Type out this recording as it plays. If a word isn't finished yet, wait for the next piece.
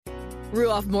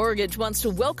Ruoff Mortgage wants to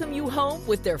welcome you home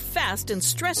with their fast and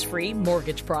stress-free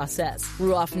mortgage process.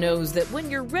 Ruoff knows that when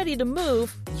you're ready to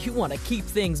move, you want to keep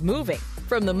things moving.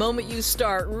 From the moment you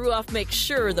start, Ruoff makes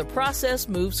sure the process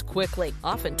moves quickly,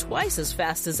 often twice as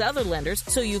fast as other lenders,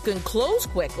 so you can close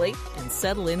quickly and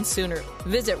settle in sooner.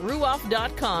 Visit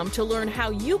Ruoff.com to learn how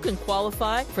you can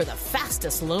qualify for the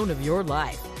fastest loan of your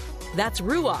life. That's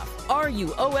Ruoff,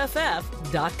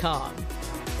 RUOFF.com.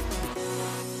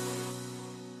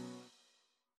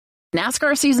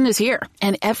 NASCAR season is here,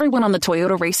 and everyone on the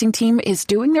Toyota racing team is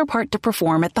doing their part to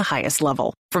perform at the highest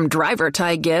level. From driver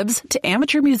Ty Gibbs to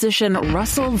amateur musician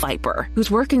Russell Viper, who's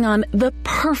working on the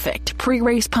perfect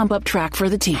pre-race pump-up track for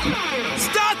the team.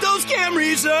 Start those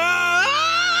Camrys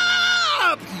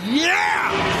up!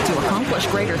 Yeah! To accomplish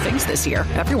greater things this year,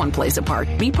 everyone plays a part.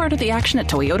 Be part of the action at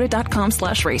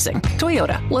toyota.com/racing.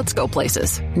 Toyota, let's go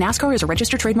places. NASCAR is a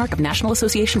registered trademark of National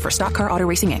Association for Stock Car Auto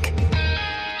Racing, Inc.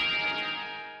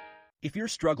 If you're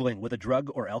struggling with a drug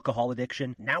or alcohol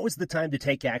addiction, now is the time to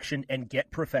take action and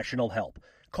get professional help.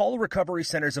 Call Recovery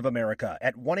Centers of America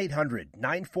at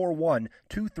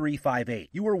 1-800-941-2358.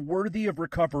 You are worthy of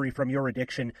recovery from your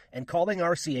addiction, and calling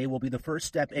RCA will be the first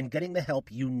step in getting the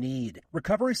help you need.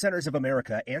 Recovery Centers of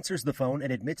America answers the phone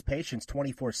and admits patients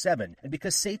 24/7, and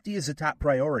because safety is a top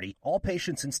priority, all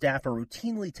patients and staff are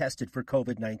routinely tested for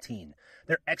COVID-19.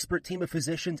 Their expert team of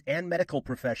physicians and medical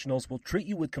professionals will treat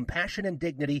you with compassion and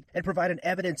dignity and provide an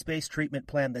evidence-based treatment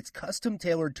plan that's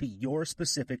custom-tailored to your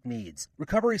specific needs.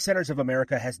 Recovery Centers of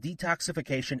America has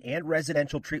detoxification and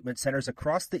residential treatment centers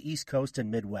across the East Coast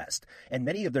and Midwest, and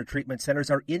many of their treatment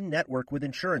centers are in-network with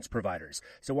insurance providers.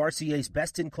 So RCA's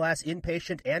best-in-class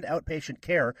inpatient and outpatient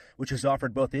care, which is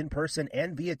offered both in-person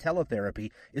and via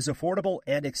teletherapy, is affordable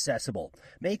and accessible.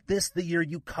 Make this the year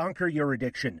you conquer your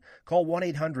addiction. Call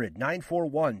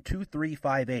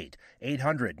 1-800-941-2358.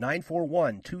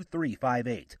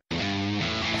 800-941-2358.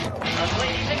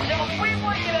 Ladies and gentlemen, we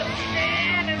want you to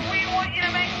stand and we want you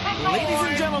to make some noise. Ladies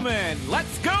and gentlemen,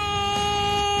 let's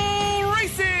go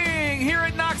racing here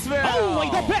at Knoxville. Only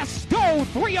the best go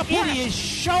 3 abreast. It is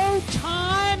show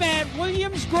time at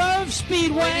Williams Grove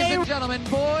Speedway. Ladies and gentlemen,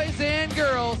 boys and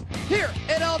girls, here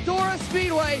at Eldora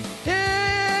Speedway,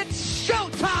 it's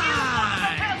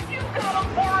showtime. You got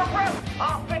them for a breath.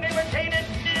 Often imitated,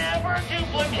 never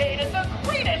duplicated. The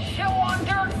greatest show on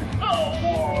dirt, the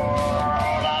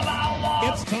world of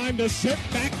outlaws. It's time to sit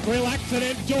back, relax, and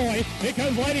enjoy,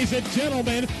 because, ladies and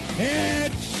gentlemen,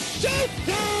 it's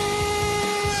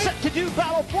showtime! Set to do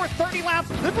battle for 30 laps.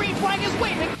 The green flag is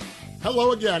waving.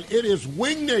 Hello again. It is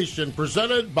Wing Nation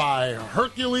presented by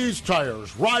Hercules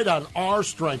Tires. Ride on our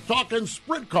strength. Talking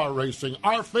sprint car racing,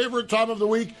 our favorite time of the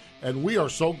week, and we are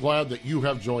so glad that you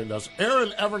have joined us. Aaron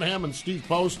Evernham and Steve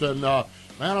Post, and man,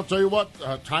 I'll tell you what,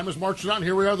 time is marching on.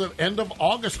 Here we are at the end of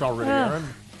August already, Aaron.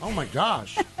 Oh, my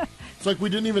gosh. It's like we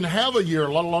didn't even have a year,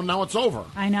 let alone now it's over.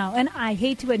 I know, and I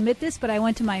hate to admit this, but I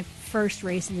went to my first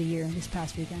race of the year this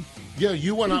past weekend. Yeah,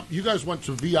 you went up. You guys went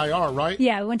to VIR, right?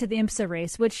 Yeah, we went to the IMSA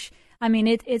race, which, I mean,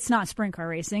 it's not sprint car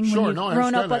racing. Sure, no, I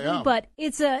understand that, yeah. But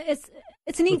it's a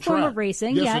neat form of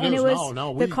racing. Yes, yeah, it and is. it was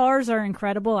the cars are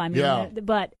incredible. I mean, yeah.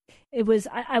 But it was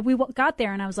we got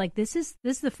there and I was like, this is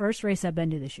the first race I've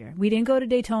been to this year. We didn't go to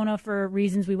Daytona for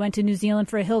reasons. We went to New Zealand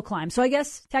for a hill climb. So I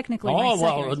guess technically,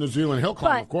 a New Zealand hill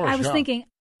climb, but of course. I was thinking,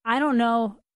 I don't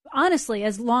know. Honestly,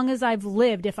 as long as I've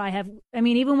lived,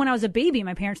 even when I was a baby,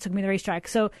 my parents took me to the racetrack.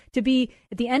 So to be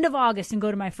at the end of August and go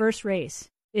to my first race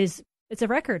it's a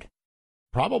record.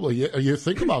 Probably. You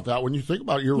think about that. When you think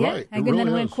about it, you're right. And then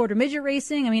I went quarter midget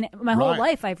racing. I mean, my whole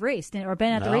life I've raced or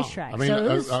been at the racetrack. I mean, so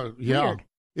it was weird.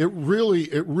 It really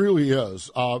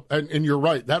is. And you're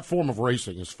right. That form of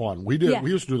racing is fun. We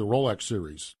used to do the Rolex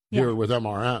series here with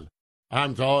MRN.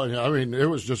 I'm telling you, I mean, it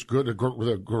was just good with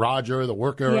the garage area, the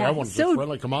work area. Everyone's just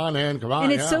friendly. Come on in.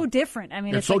 And it's so different. I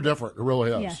mean, it's so different. It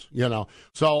really is. Yeah. You know.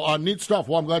 So neat stuff.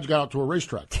 Well, I'm glad you got out to a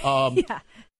racetrack. Yeah.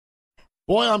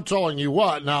 Boy, I'm telling you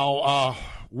what. Now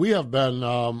we have been.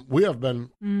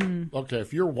 Okay,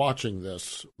 if you're watching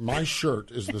this, my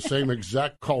shirt is the same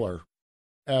exact color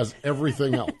as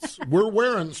everything else. We're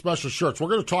wearing special shirts. We're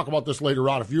going to talk about this later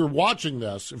on. If you're watching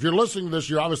this, if you're listening to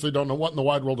this, you obviously don't know what in the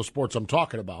wide world of sports I'm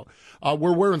talking about.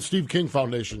 We're wearing Steve King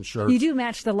Foundation shirts. You do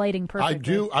match the lighting perfectly. I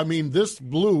do. I mean, this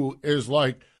blue is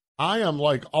like, I am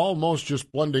like almost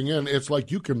just blending in. It's like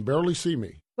you can barely see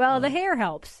me. Well, the hair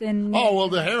helps.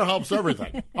 The hair helps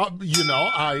everything.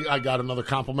 I got another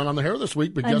compliment on the hair this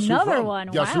week, but guess who from? Another one.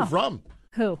 Guess wow. who from?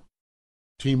 Who?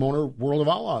 Team owner, World of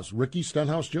Outlaws, Ricky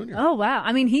Stenhouse Jr. Oh, wow.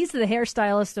 I mean, he's the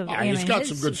hairstylist of... he's got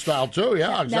some good style, too.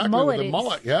 Yeah, exactly. With the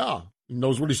mullet, yeah. He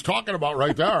knows what he's talking about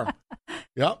right there.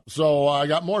 Yep. So I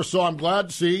got more. So I'm glad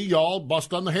to see y'all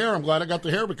bust on the hair. I'm glad I got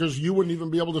the hair because you wouldn't even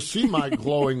be able to see my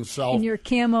glowing self. In your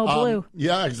camo blue.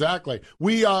 Yeah, exactly.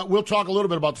 We'll talk a little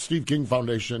bit about the Steve King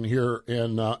Foundation here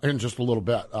in just a little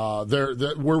bit.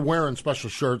 We're wearing special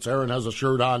shirts. Aaron has a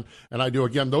shirt on, and I do.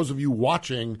 Again, those of you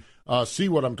watching see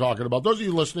what I'm talking about. Those of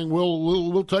you listening,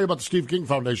 we'll tell you about the Steve King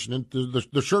Foundation. And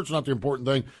the shirt's not the important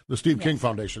thing. The Steve King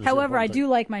Foundation is However, I do thing.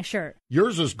 like my shirt.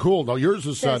 Yours is cool, though.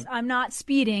 Yours says, I'm not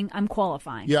speeding, I'm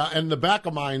qualifying. Yeah, and the back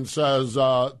of mine says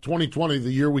 2020,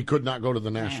 the year we could not go to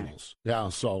the Nationals. Yeah,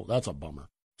 so that's a bummer.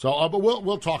 So, but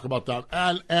we'll talk about that.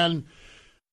 And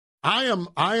I am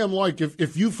like,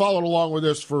 if you followed along with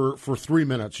this for 3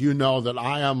 minutes, you know that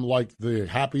I am like the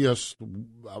happiest,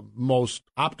 most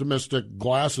optimistic,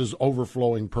 glasses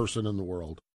overflowing person in the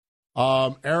world.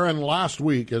 Aaron, last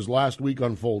week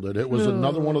unfolded, it was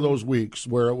another one of those weeks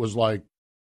where it was like,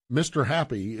 Mr.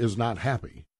 Happy is not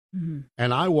happy. Mm-hmm.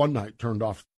 And I one night turned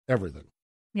off everything.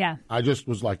 Yeah. I just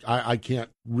was like, I can't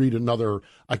read another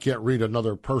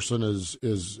person has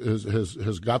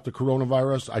got the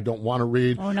coronavirus. I don't want to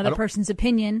read another person's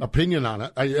opinion on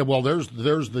it.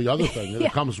 There's the other thing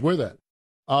that comes with it.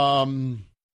 And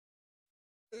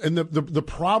the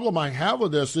problem I have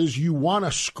with this is you want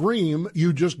to scream,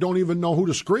 you just don't even know who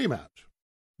to scream at,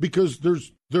 because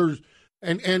there's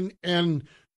and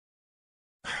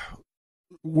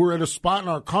we're at a spot in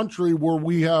our country where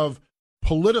we have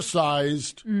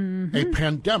politicized a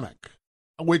pandemic,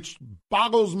 which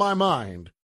boggles my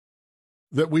mind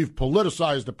that we've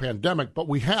politicized a pandemic, but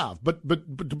we have. But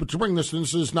to bring this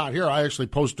is not here. I actually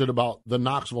posted about the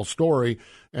Knoxville story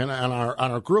and on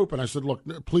our group, and I said, look,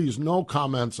 please, no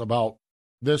comments about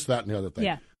this, that, and the other thing.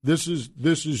 Yeah. This is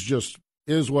just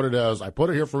is what it is. I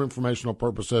put it here for informational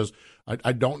purposes.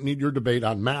 I don't need your debate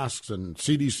on masks and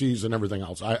CDCs and everything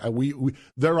else.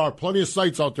 There are plenty of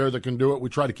sites out there that can do it. We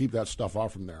try to keep that stuff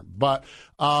off from there. But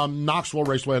Knoxville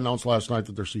Raceway announced last night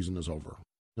that their season is over.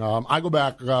 I go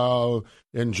back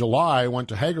in July, went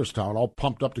to Hagerstown, all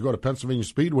pumped up to go to Pennsylvania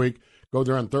Speed Week, go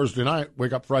there on Thursday night,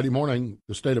 wake up Friday morning,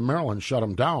 the state of Maryland shut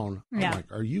them down. Yeah. I'm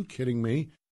like, are you kidding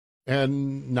me?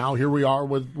 And now here we are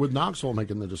with Knoxville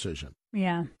making the decision.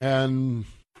 Yeah. And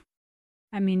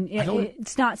I mean,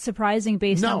 it's not surprising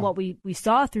based on what we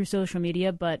saw through social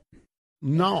media, but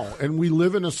no. And we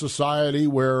live in a society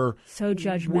where we're so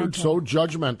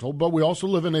judgmental, but we also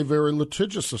live in a very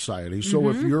litigious society. So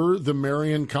if you're the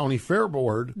Marion County Fair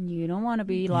Board, you don't want to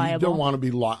be liable. You don't want to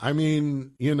be I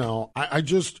mean, I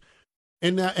just.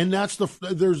 And that's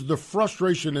there's the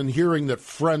frustration in hearing that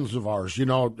friends of ours,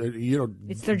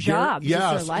 it's their job.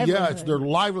 Yes, it's their livelihood. It's their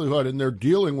livelihood, and they're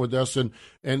dealing with this.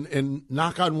 And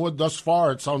knock on wood, thus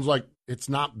far, it sounds like it's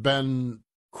not been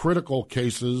critical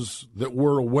cases that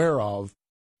we're aware of,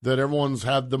 that everyone's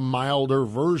had the milder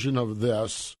version of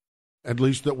this, at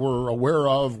least that we're aware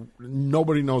of.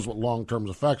 Nobody knows what long-term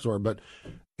effects are, but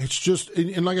it's just,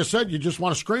 and like I said, you just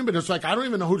want to scream, but it's like, I don't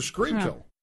even know who to scream to.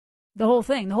 The whole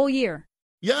thing, the whole year.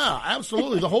 Yeah,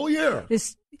 absolutely. The whole year.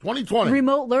 This 2020.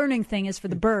 Remote learning thing is for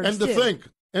the birds, And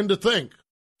to think,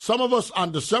 some of us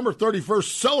on December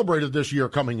 31st celebrated this year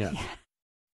coming in. Yeah.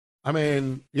 I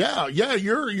mean,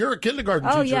 you're a kindergarten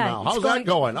teacher now. How's that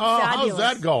going? How's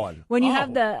that going? When you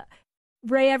have the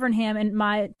Ray Evernham and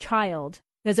my child,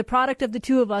 as a product of the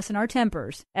two of us and our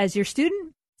tempers, as your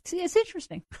student, see, it's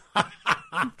interesting.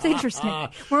 It's interesting.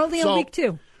 We're only on week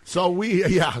 2. So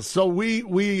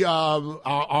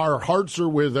our hearts are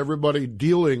with everybody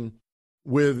dealing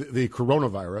with the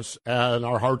coronavirus, and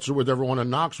our hearts are with everyone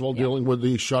in Knoxville dealing with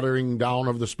the shuttering down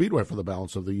of the Speedway for the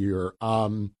balance of the year.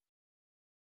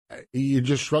 You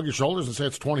just shrug your shoulders and say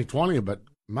it's 2020, but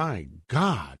my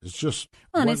God, it's just.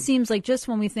 Well, and it seems like just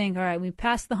when we think, all right, we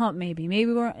passed the hump, maybe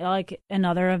we're like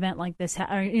another event like this,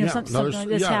 something like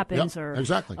this happens, or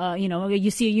exactly.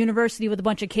 You see a university with a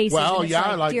bunch of cases. Well,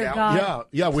 dear God,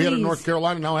 we had in North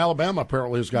Carolina. Now Alabama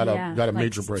apparently has got a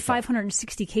major break.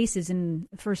 560 cases in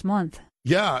the first month.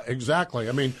 Yeah, exactly.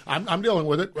 I mean, I'm dealing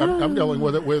with it. I'm dealing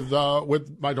with it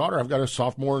with my daughter. I've got a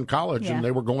sophomore in college, and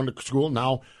they were going to school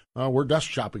now. We're desk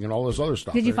shopping and all this other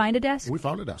stuff. Did you find a desk? We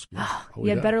found a desk. Yeah. You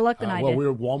had better luck than I did. Well, we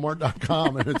were at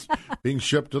Walmart.com, and it's being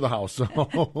shipped to the house.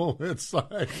 So it's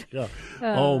like,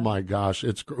 oh my gosh,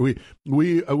 it's we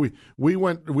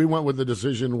went with the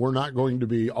decision. We're not going to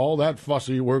be all that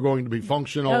fussy. We're going to be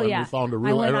functional, and we found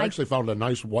I actually found a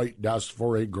nice white desk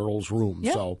for a girl's room.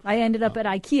 Yeah. So I ended up at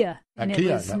IKEA, and it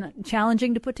was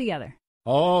challenging to put together.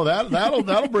 Oh,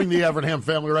 that'll bring the Evernham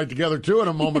family right together too in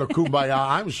a moment of kumbaya,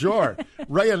 I'm sure.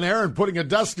 Ray and Aaron putting a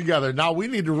desk together. Now we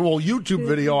need to roll YouTube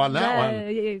video on that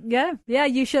one. Yeah,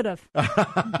 you should have.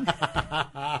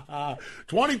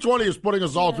 2020 is putting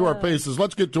us all through our paces.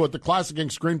 Let's get to it. The Classic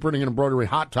Ink Screen Printing and Embroidery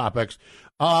Hot Topics.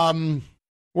 We're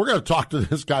going to talk to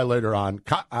this guy later on.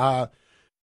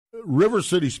 River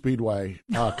City Speedway,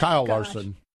 Kyle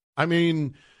Larson. I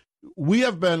mean, we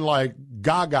have been like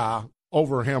gaga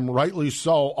over him, rightly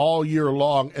so, all year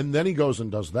long, and then he goes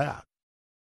and does that.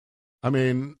 I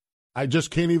mean, I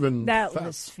just can't even. That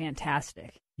was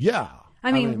fantastic. Yeah.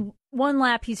 I mean, one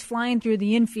lap he's flying through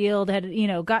the infield, had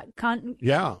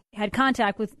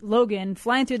contact with Logan,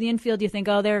 flying through the infield. You think,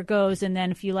 oh, there it goes, and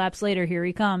then a few laps later, here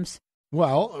he comes.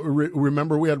 Well,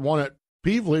 remember we had one at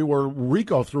Peevely where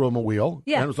Rico threw him a wheel,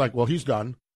 and it was like, well, he's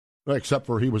done, except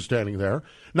for he was standing there.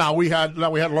 Now we had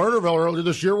Lernerville earlier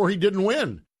this year where he didn't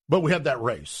win, but we had that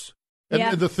race.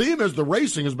 And the theme is the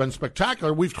racing has been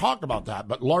spectacular. We've talked about that,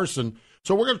 but Larson.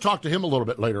 So we're going to talk to him a little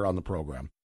bit later on the program.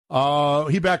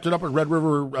 He backed it up at Red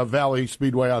River Valley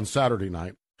Speedway on Saturday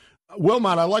night.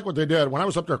 Wilmot, I like what they did. When I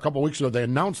was up there a couple of weeks ago, they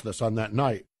announced this on that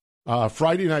night.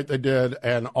 Friday night, they did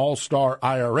an all-star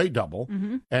IRA double,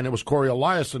 and it was Corey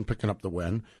Eliason picking up the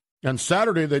win. And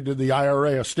Saturday, they did the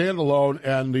IRA, a standalone,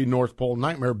 and the North Pole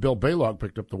Nightmare. Bill Baylog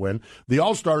picked up the win. The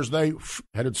All-Stars, they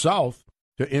headed south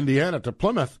to Indiana, to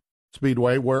Plymouth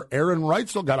Speedway, where Aaron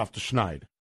Reitzel got off the schneid.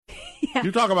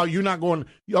 You talk about you not going,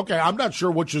 okay, I'm not sure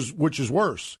which is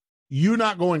worse. You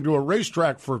not going to a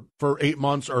racetrack for 8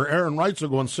 months, or Aaron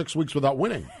Reitzel going 6 weeks without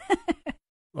winning.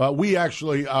 We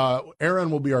actually,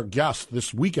 Aaron will be our guest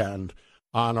this weekend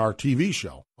on our TV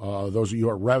show. Those of you who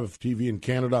are Rev TV in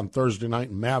Canada on Thursday night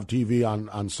and Mav TV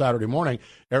on Saturday morning,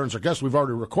 Aaron's our guest. We've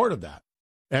already recorded that.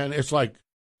 And it's like,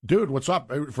 dude, what's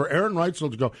up? For Aaron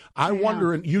Reitzel to go, I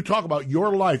wonder, and you talk about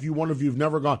your life, you wonder if you've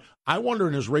never gone. I wonder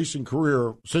in his racing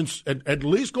career, since at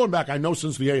least going back, I know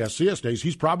since the ASCS days,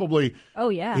 he's probably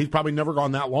never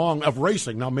gone that long of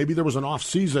racing. Now, maybe there was an off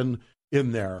season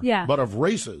in there, but of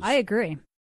races. I agree.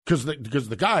 Because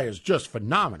the guy is just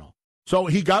phenomenal. So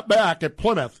he got back at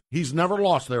Plymouth. He's never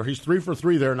lost there. He's 3 for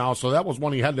 3 there now. So that was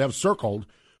one he had to have circled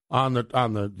on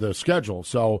the schedule.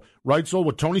 So Reitzel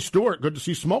with Tony Stewart. Good to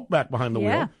see Smoke back behind the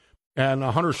wheel. And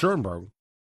Hunter Schoenberg.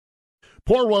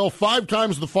 Port Royal, 5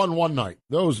 times the fun one night.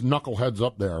 Those knuckleheads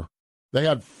up there. They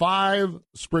had 5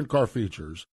 sprint car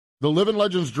features. The Living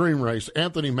Legends Dream Race,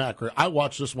 Anthony Macri. I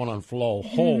watched this one on Flow.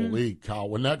 Holy cow,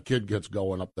 when that kid gets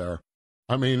going up there.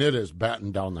 I mean, it is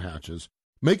batting down the hatches.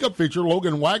 Makeup feature,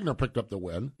 Logan Wagner picked up the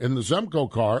win in the Zemco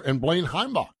car, and Blaine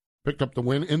Heimbach picked up the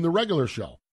win in the regular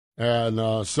show.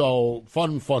 And so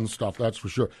fun stuff, that's for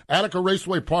sure. Attica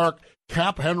Raceway Park,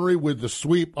 Cap Henry with the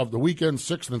sweep of the weekend,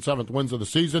 6th and 7th wins of the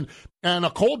season. And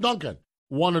Cole Duncan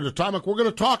won at Atomic. We're going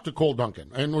to talk to Cole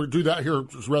Duncan, and we'll do that here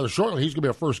rather shortly. He's going to be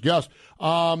our first guest,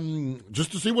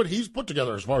 just to see what he's put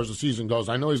together as far as the season goes.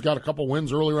 I know he's got a couple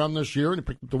wins earlier on this year, and he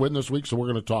picked up the win this week, so we're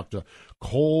going to talk to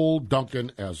Cole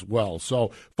Duncan as well.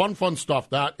 So fun stuff,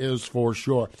 that is for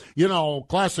sure. You know,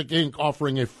 Classic Ink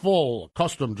offering a full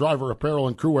custom driver apparel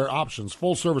and crewwear options,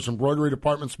 full-service embroidery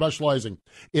department specializing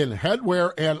in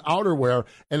headwear and outerwear,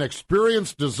 an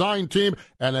experienced design team,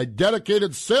 and a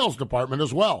dedicated sales department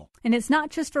as well. And it's not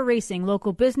just for racing.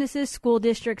 Local businesses, school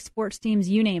districts, sports teams,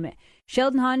 you name it.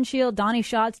 Sheldon Hodenshield, Donnie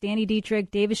Schatz, Danny Dietrich,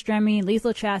 Davis Stremme,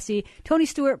 Lethal Chassis, Tony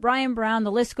Stewart, Brian Brown,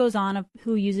 the list goes on of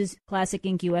who uses Classic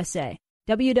Ink USA.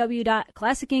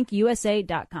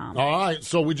 www.classicinkusa.com. All right,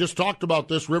 so we just talked about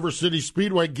this River City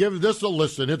Speedway. Give this a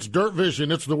listen. It's Dirt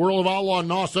Vision. It's the World of Outlaw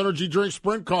NOS Energy Drink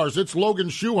Sprint Cars. It's Logan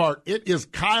Schuchart. It is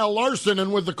Kyle Larson.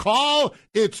 And with the call,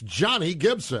 it's Johnny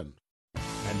Gibson.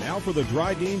 And now for the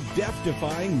Dryden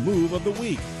death-defying move of the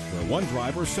week, where one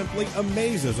driver simply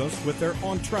amazes us with their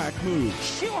on-track move.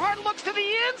 Schuchart looks to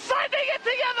the inside. They get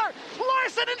together.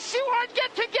 Larson and Schuchart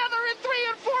get together in 3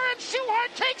 and 4, and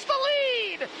Schuchart takes the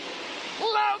lead.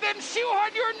 Logan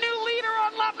Schuchart, your new leader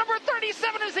on lap number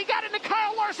 37 as he got into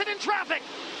Kyle Larson in traffic.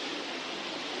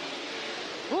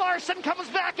 Larson comes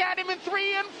back at him in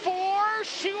 3 and 4.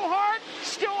 Schuchart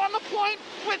still on the point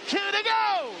with 2 to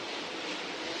go.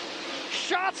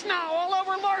 Shots now all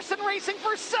over Larson, racing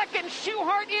for second.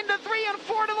 Schuchart into 3 and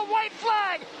 4 to the white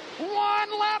flag.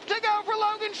 1 lap to go for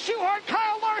Logan Schuchart.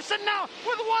 Kyle Larson now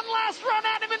with one last run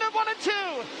at him into 1 and 2.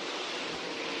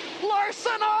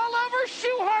 Larson all over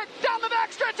Schuchart down the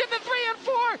backstretch into 3 and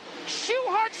 4.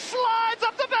 Schuchart slides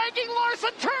up the banking.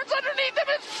 Larson turns underneath him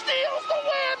and steals the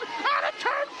win out of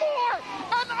turn 4.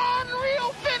 An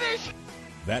unreal finish.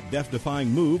 That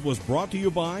death-defying move was brought to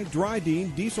you by Dryden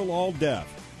Diesel All Death,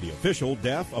 the official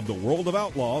death of the World of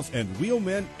Outlaws and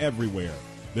wheelmen everywhere.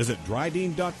 Visit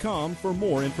Dryden.com for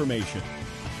more information.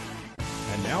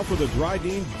 And now for the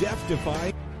Dryden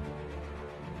death-defying...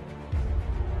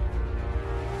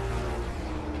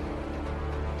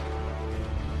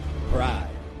 Pride.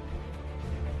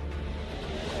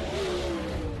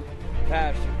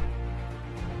 Passion.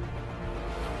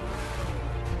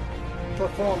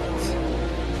 Performance.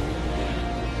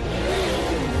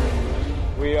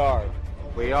 We are.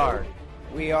 We are.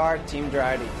 We are Team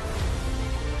Dryden.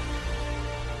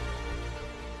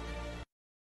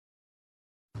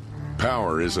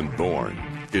 Power isn't born.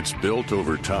 It's built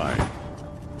over time.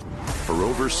 For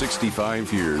over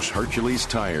 65 years, Hercules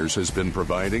Tires has been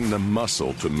providing the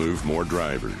muscle to move more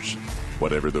drivers.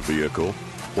 Whatever the vehicle,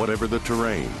 whatever the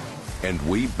terrain. And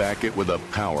we back it with a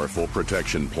powerful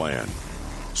protection plan.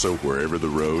 So wherever the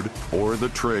road or the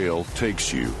trail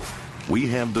takes you, we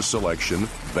have the selection,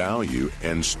 value,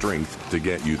 and strength to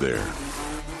get you there.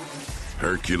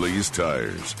 Hercules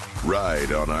Tires.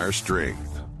 Ride on our strength.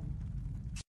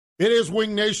 It is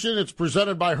Wing Nation. It's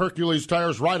presented by Hercules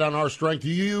Tires, right on our strength.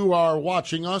 You are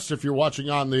watching us, if you're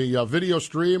watching on the video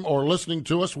stream or listening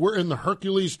to us. We're in the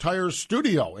Hercules Tires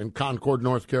studio in Concord,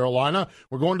 North Carolina.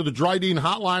 We're going to the Dryden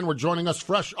Hotline. We're joining us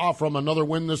fresh off from another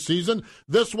win this season.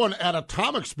 This one at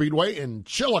Atomic Speedway in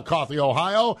Chillicothe,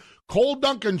 Ohio. Cole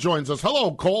Duncan joins us.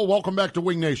 Hello, Cole. Welcome back to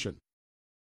Wing Nation.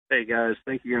 Hey, guys.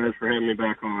 Thank you guys for having me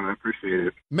back on. I appreciate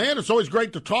it. Man, it's always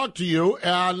great to talk to you.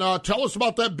 And tell us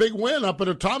about that big win up at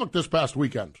Atomic this past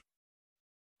weekend.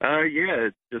 Yeah,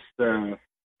 just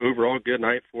overall good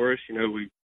night for us. You know,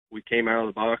 we came out of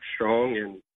the box strong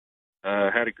and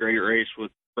had a great race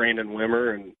with Brandon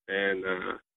Wimmer,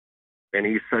 and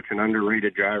he's such an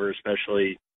underrated driver,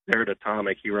 especially there at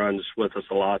Atomic. He runs with us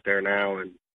a lot there now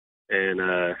and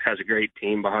has a great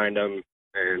team behind him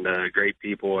and great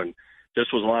people, and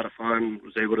just was a lot of fun.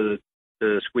 Was able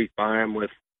to squeak by him with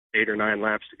 8 or 9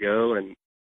 laps to go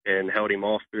and held him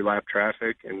off through lap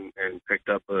traffic and picked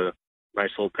up a nice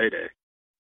little payday.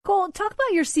 Cole, talk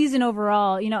about your season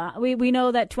overall. You know, we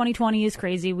know that 2020 is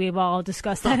crazy. We've all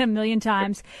discussed that a million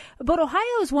times. But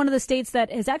Ohio is one of the states that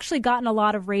has actually gotten a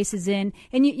lot of races in,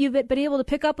 and you've been able to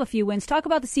pick up a few wins. Talk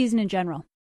about the season in general.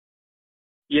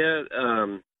 Yeah,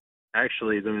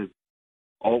 actually,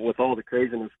 with all the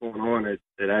craziness going on, it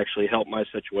actually helped my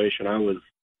situation. I was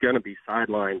going to be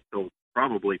sidelined till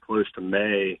probably close to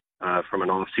May from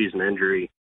an off-season injury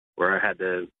where I had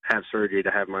to have surgery to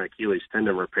have my Achilles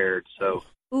tendon repaired. So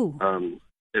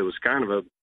it was kind of a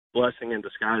blessing in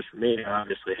disguise for me. I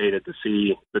obviously hated to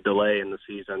see the delay in the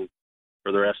season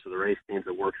for the rest of the race teams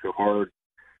that worked so hard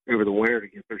over the winter to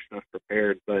get their stuff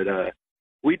prepared. But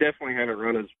we definitely haven't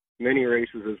run as many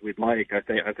races as we'd like. I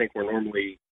think we're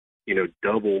normally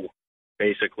double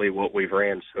basically what we've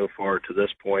ran so far to this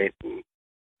point.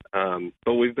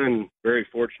 But we've been very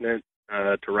fortunate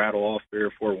to rattle off 3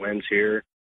 or 4 wins here.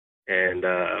 And,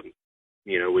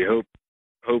 we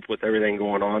hope with everything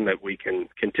going on that we can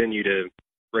continue to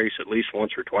race at least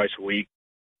once or twice a week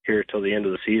here till the end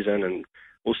of the season. And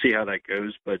we'll see how that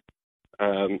goes. But,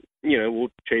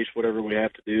 we'll chase whatever we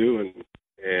have to do.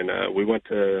 And we went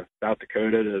to South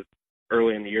Dakota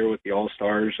early in the year with the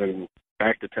All-Stars and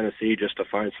back to Tennessee just to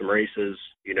find some races,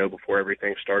 before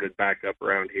everything started back up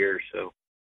around here. So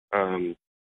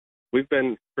we've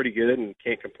been pretty good and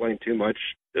can't complain too much,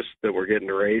 just that we're getting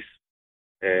to race,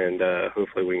 and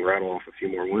hopefully we can rattle off a few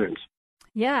more wins.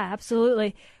 Yeah,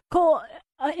 absolutely. Cole,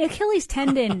 Achilles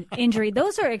tendon injury,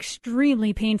 those are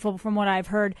extremely painful from what I've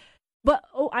heard. But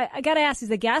I got to ask, is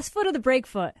the gas foot or the brake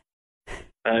foot?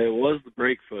 It was the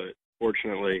brake foot,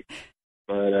 fortunately.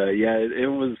 But, it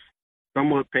was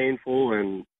somewhat painful,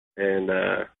 and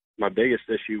my biggest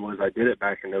issue was I did it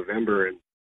back in November and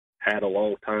had a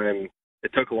long time.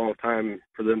 It took a long time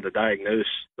for them to diagnose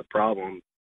the problem,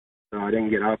 so I didn't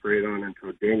get operated on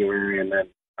until January, and then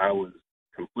I was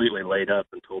completely laid up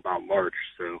until about March.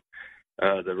 So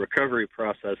the recovery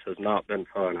process has not been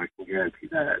fun, I can guarantee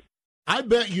that. I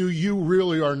bet you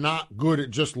really are not good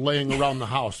at just laying around the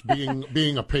house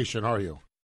being a patient, are you?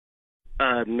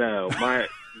 No,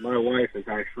 my wife is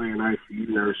actually an ICU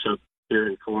nurse up here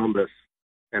in Columbus,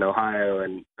 in Ohio,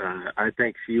 and I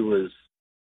think she was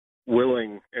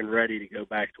willing and ready to go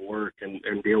back to work and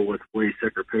deal with way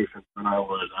sicker patients than I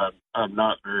was. I'm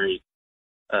not very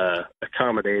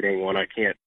accommodating when I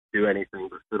can't do anything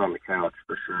but sit on the couch,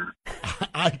 for sure.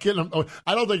 I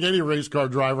don't think any race car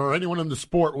driver or anyone in the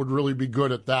sport would really be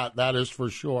good at that. That is for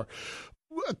sure.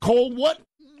 Cole,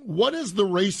 what has the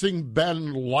racing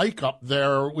been like up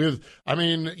there with,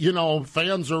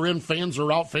 fans are in, fans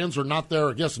are out, fans are not there,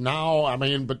 I guess, now.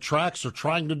 But tracks are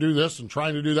trying to do this and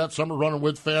trying to do that. Some are running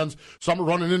with fans. Some are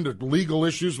running into legal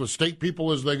issues with state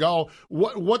people as they go.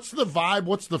 What's the vibe?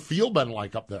 What's the feel been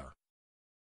like up there?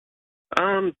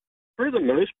 For the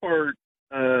most part,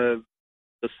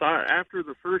 after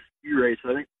the first few races,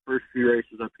 I think the first few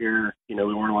races up here, we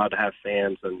weren't allowed to have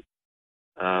fans, and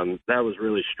that was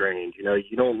really strange.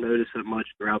 You don't notice it much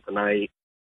throughout the night,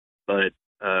 but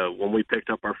when we picked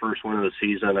up our first win of the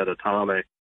season at Atomic,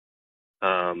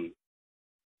 you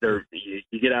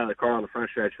get out of the car on the front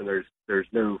stretch and there's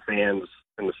no fans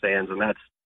in the stands, and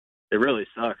it really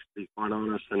sucks, to be quite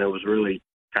honest, and it was really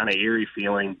kind of eerie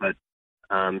feeling. But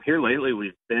here lately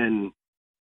we've been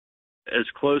as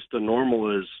close to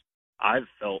normal as I've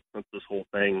felt since this whole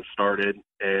thing started,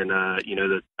 and I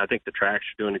think the track's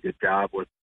doing a good job with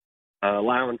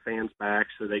allowing fans back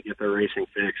so they get their racing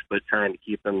fixed, but trying to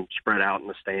keep them spread out in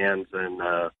the stands and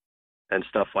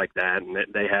stuff like that. And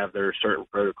they have their certain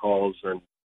protocols and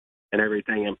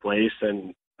everything in place.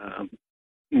 And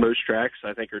most tracks,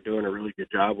 I think, are doing a really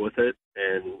good job with it.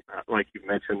 And like you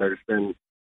mentioned, there's been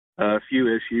a few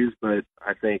issues, but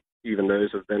I think even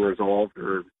those have been resolved,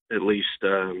 or at least,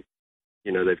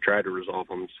 they've tried to resolve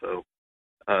them. So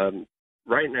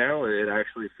right now it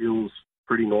actually feels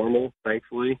pretty normal,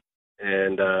 thankfully.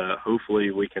 And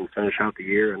hopefully we can finish out the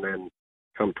year, and then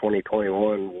come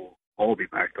 2021, we'll all be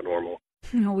back to normal.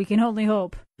 We can only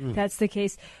hope that's the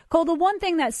case. Cole, the one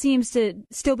thing that seems to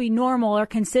still be normal or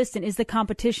consistent is the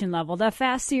competition level. The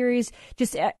Fast Series,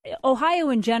 just Ohio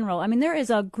in general. I mean, there is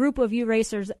a group of you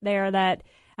racers there that,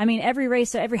 every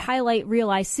race, every highlight reel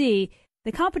I see,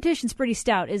 the competition's pretty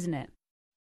stout, isn't it?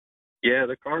 Yeah,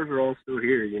 the cars are all still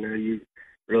here. You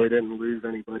really didn't lose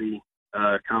anybody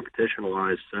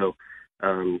competition-wise. So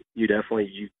you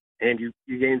definitely you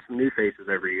gain some new faces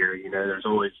every year. There's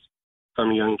always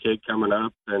some young kid coming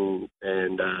up and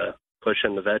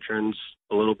pushing the veterans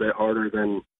a little bit harder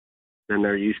than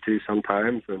they're used to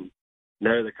sometimes. And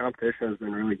no, the competition has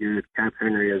been really good. Cap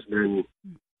Henry has been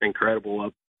incredible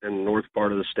up in the north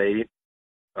part of the state,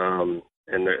 and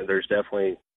there's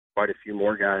definitely quite a few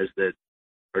more guys that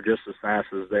are just as fast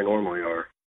as they normally are.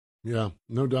 Yeah,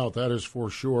 no doubt. That is for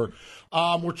sure.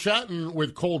 We're chatting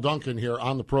with Cole Duncan here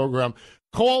on the program.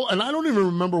 Cole, and I don't even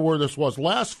remember where this was.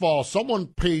 Last fall, someone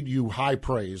paid you high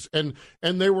praise, and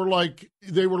they were like,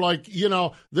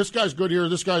 this guy's good here,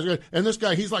 this guy's good, and this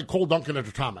guy, he's like Cole Duncan at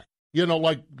Atomic.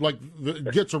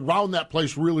 Gets around that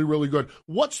place really, really good.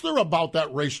 What's there about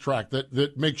that racetrack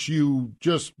that makes you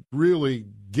just really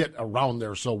get around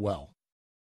there so well?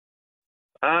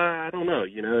 I don't know.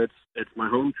 It's my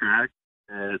home track.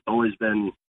 And it's always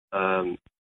been,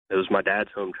 it was my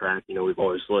dad's home track. We've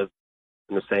always lived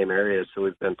in the same area, so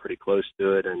we've been pretty close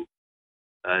to it. And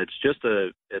it's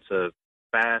a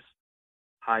fast,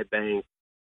 high bank.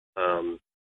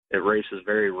 It races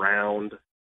very round.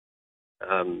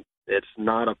 It's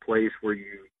not a place where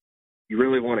you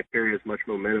really want to carry as much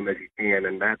momentum as you can.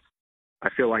 And that's, I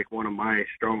feel like, one of my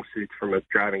strong suits from a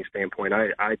driving standpoint.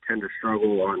 I tend to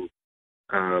struggle on,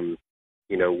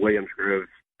 Williams Grove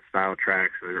style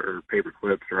tracks or paper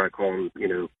clips, or I call them,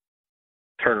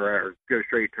 turn around or go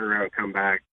straight, turn around, come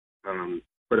back.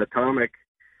 But Atomic,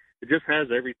 it just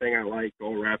has everything I like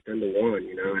all wrapped into one.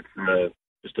 It's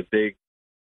just a big,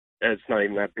 it's not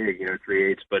even that big,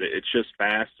 3/8, but it's just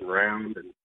fast and round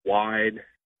and wide,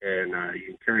 and you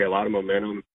can carry a lot of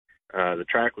momentum. The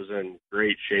track was in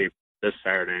great shape this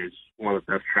Saturday. It's one of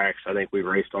the best tracks I think we've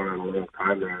raced on in a long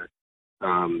time there.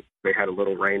 They had a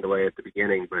little rain delay at the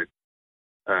beginning, but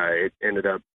it ended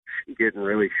up getting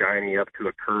really shiny up to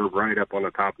a curve right up on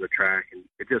the top of the track, and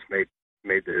it just made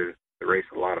the race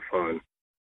a lot of fun.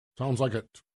 Sounds like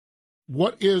it.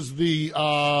 What is the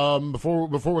before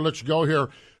we let you go here?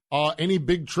 Any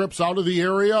big trips out of the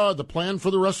area? The plan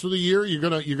for the rest of the year? You're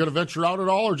gonna venture out at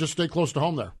all, or just stay close to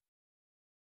home there?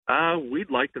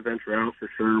 We'd like to venture out for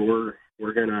sure.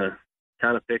 We're gonna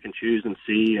kind of pick and choose and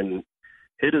see and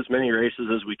hit as many races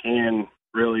as we can,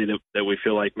 really, that we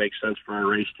feel like makes sense for our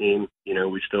race team.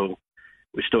 We still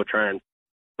try and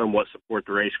somewhat support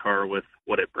the race car with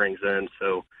what it brings in.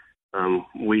 So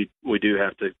we do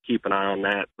have to keep an eye on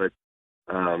that, but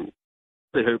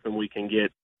really hoping we can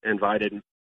get invited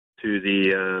to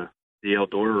the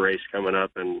Eldora race coming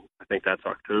up, and I think that's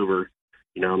October.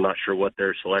 I'm not sure what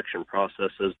their selection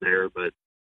process is there, but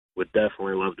would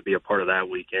definitely love to be a part of that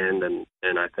weekend, and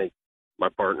I think my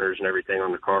partners and everything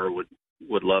on the car would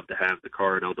love to have the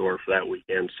car at Eldora for that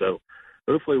weekend. So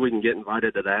hopefully we can get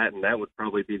invited to that, and that would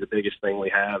probably be the biggest thing we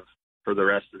have for the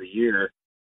rest of the year.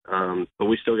 But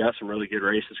we still got some really good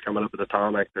races coming up at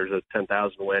Atomic. There's a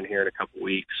 10,000 win here in a couple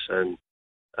weeks, and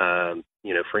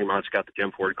Fremont's got the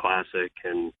Jim Ford Classic,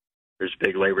 and there's a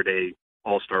big Labor Day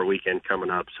All-Star weekend coming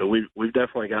up. So we've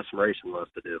definitely got some racing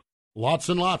left to do. Lots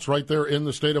and lots right there in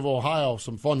the state of Ohio.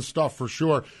 Some fun stuff for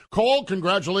sure. Cole,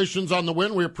 congratulations on the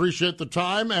win. We appreciate the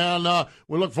time, and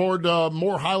we look forward to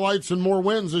more highlights and more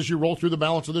wins as you roll through the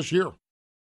balance of this year. All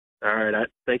right.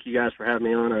 Thank you guys for having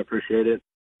me on. I appreciate it.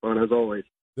 Fun as always.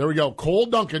 There we go. Cole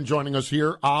Duncan joining us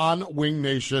here on Wing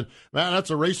Nation. Man, that's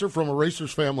a racer from a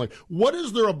racer's family. What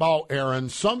is there about, Aaron,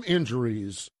 some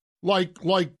injuries, like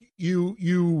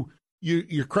you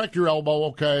cracked your elbow,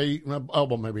 okay,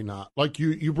 elbow maybe not. Like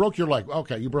you broke your leg.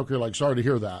 Okay, you broke your leg. Sorry to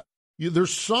hear that.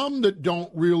 There's some that don't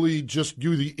really just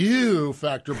do the ew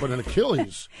factor, but an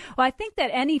Achilles. Well, I think that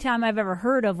any time I've ever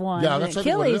heard of one, that's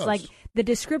Achilles, like the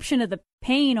description of the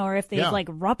pain, or if they've like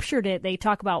ruptured it, they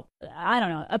talk about, I don't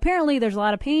know. Apparently there's a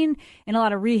lot of pain and a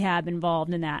lot of rehab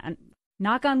involved in that. And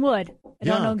knock on wood, I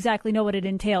don't exactly know what it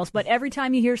entails, but every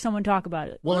time you hear someone talk about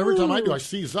it. Well, every time I do, I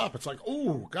seize up. It's like,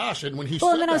 oh, gosh. And when he said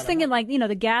and then I was thinking,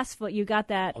 the gas foot, you got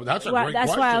that. Oh, that's a great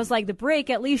That's question. why I was like, the brake,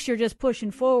 at least you're just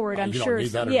pushing forward. I'm sure. You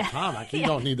don't need that at Atomic. You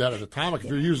don't need that at Atomic. If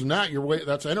you're using that,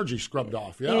 that's energy scrubbed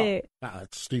off.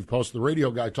 That's Steve Post, the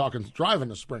radio guy, driving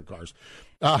the sprint cars.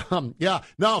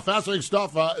 Fascinating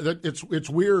stuff. It's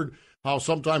weird how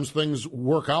sometimes things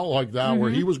work out like that,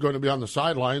 where he was going to be on the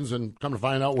sidelines, and come to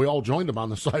find out we all joined him on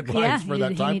the sidelines for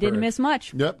that time he didn't miss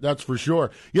much. Yep, that's for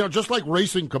sure. Just like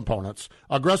racing components,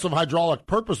 Aggressive Hydraulic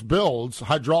purpose builds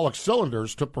hydraulic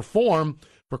cylinders to perform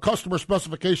for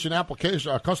customer-specific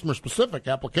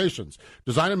applications.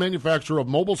 Design and manufacture of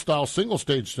mobile-style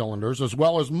single-stage cylinders, as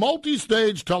well as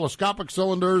multi-stage telescopic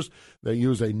cylinders. They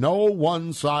use a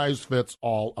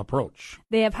no-one-size-fits-all approach.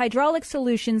 They have hydraulic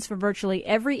solutions for virtually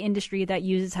every industry that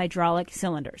uses hydraulic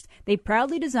cylinders. They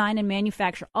proudly design and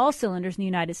manufacture all cylinders in the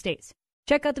United States.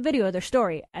 Check out the video of their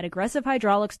story at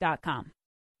aggressivehydraulics.com.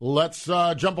 Let's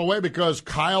jump away because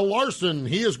Kyle Larson,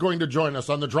 he is going to join us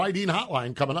on the Dryden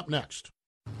Hotline coming up next.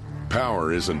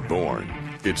 Power isn't born,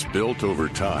 it's built over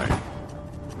time.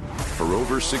 For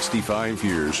over 65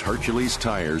 years, Hercules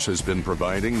Tires has been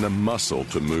providing the muscle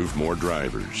to move more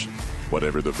drivers.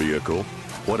 Whatever the vehicle,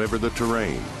 whatever the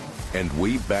terrain. And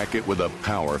we back it with a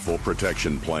powerful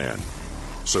protection plan.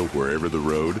 So wherever the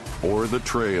road or the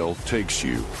trail takes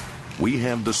you, we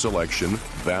have the selection,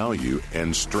 value,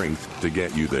 and strength to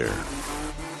get you there.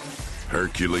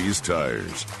 Hercules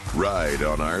Tires. Ride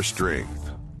on our strength.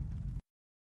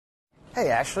 Hey,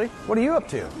 Ashley, what are you up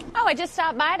to? Oh, I just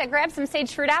stopped by to grab some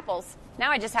sage fruit apples. Now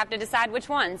I just have to decide which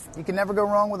ones. You can never go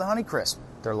wrong with a Honeycrisp.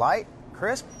 They're light,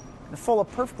 crisp, and full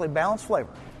of perfectly balanced flavor.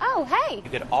 Oh, hey. You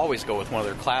could always go with one of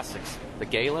their classics, the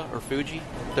Gala or Fuji.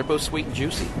 They're both sweet and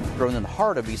juicy. Grown in the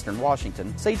heart of Eastern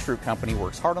Washington, Sage Fruit Company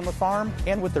works hard on the farm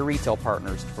and with their retail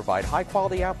partners to provide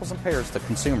high-quality apples and pears to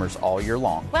consumers all year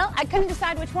long. Well, I couldn't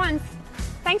decide which ones.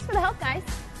 Thanks for the help, guys.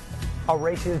 I'll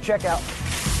race you to checkout.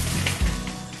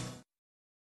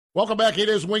 Welcome back. It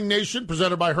is Wing Nation,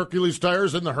 presented by Hercules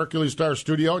Tires in the Hercules Tire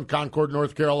Studio in Concord,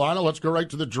 North Carolina. Let's go right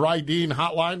to the Dryden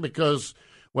Hotline because,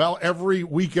 well, every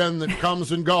weekend that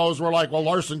comes and goes, we're like, well,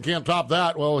 Larson can't top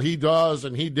that. Well, he does,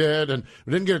 and he did, and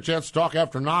we didn't get a chance to talk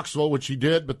after Knoxville, which he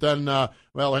did, but then,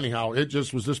 anyhow, it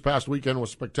just was this past weekend was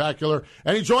spectacular.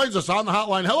 And he joins us on the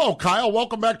hotline. Hello, Kyle.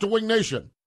 Welcome back to Wing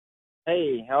Nation.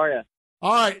 Hey, how are you?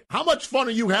 All right. How much fun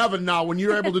are you having now when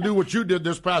you're able to do what you did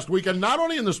this past weekend, not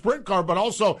only in the sprint car, but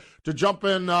also to jump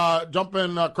in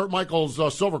Kurt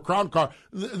Michael's Silver Crown car?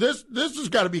 This has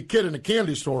got to be a kid in a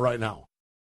candy store right now.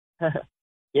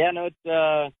 Yeah, no,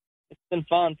 it's been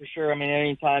fun for sure. I mean,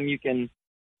 anytime you can,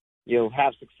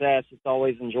 have success, it's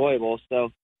always enjoyable. So,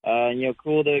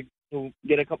 cool to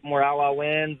get a couple more outlaw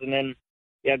wins and then,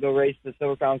 go race the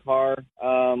Silver Crown car,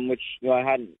 which, I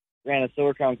hadn't ran a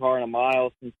Silver Crown car in a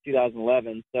mile since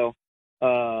 2011. So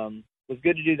it was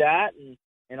good to do that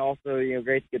and also,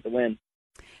 great to get the win.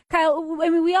 Kyle, I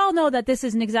mean, we all know that this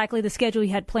isn't exactly the schedule you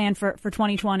had planned for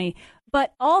 2020,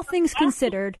 but all things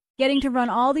considered, getting to run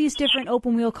all these different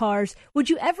open wheel cars, would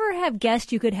you ever have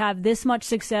guessed you could have this much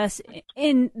success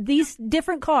in these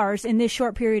different cars in this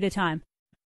short period of time?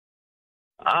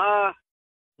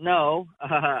 No.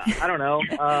 I don't know.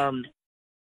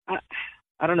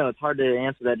 I don't know. It's hard to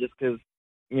answer that just because,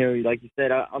 like you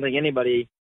said, I don't think anybody,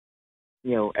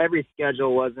 every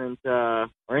schedule wasn't, or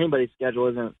anybody's schedule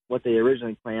isn't what they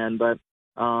originally planned. But,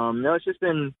 no, it's just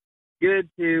been good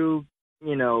to,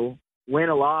 win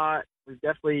a lot. We've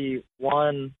definitely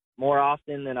won more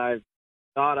often than I've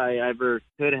thought I ever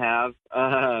could have.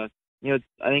 I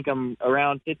think I'm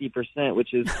around 50%,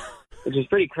 which is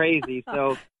pretty crazy.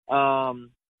 So,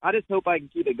 I just hope I can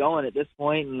keep it going at this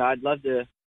point, and I'd love to.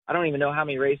 I don't even know how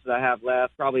many races I have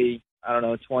left. Probably,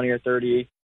 20 or 30.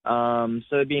 So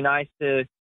it'd be nice to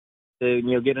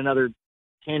get another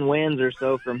 10 wins or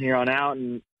so from here on out,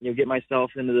 and get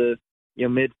myself into the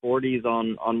mid 40s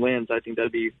on wins. I think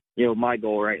that'd be my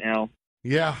goal right now.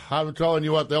 Yeah, I'm telling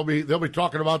you what, they'll be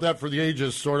talking about that for the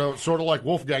ages, sort of like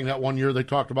Wolfgang that one year they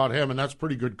talked about him, and that's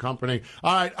pretty good company.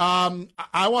 All right,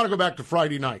 I want to go back to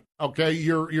Friday night. Okay,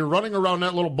 you're running around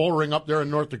that little bull ring up there in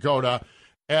North Dakota,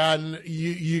 and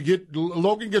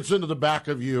Logan gets into the back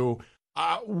of you.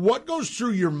 What goes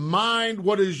through your mind?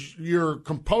 What is your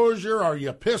composure? Are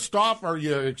you pissed off? Are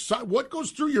you excited? What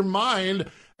goes through your mind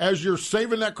as you're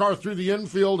saving that car through the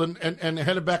infield and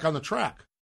headed back on the track?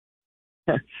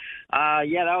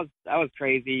 Yeah, that was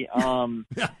crazy.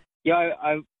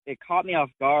 It caught me off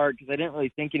guard because I didn't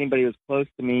really think anybody was close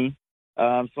to me.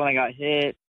 So when I got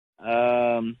hit,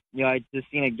 I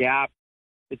just seen a gap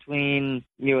between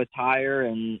a tire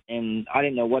and I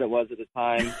didn't know what it was at the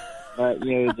time, but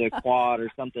it was a quad or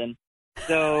something.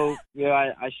 So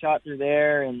I shot through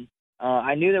there, and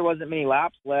I knew there wasn't many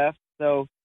laps left. So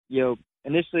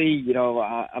initially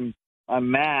I'm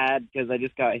mad because I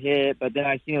just got hit, but then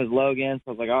I seen it was Logan, so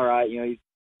I was like, all right, he's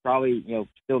probably,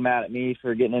 still mad at me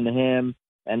for getting into him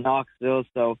and Knoxville,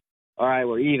 so all right,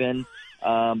 we're even.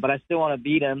 But I still want to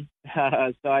beat him.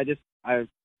 So I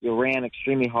ran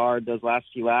extremely hard those last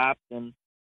few laps and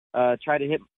tried to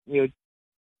hit,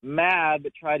 mad,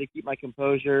 but tried to keep my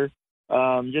composure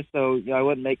just so I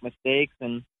wouldn't make mistakes,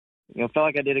 and felt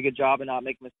like I did a good job of not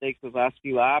making mistakes those last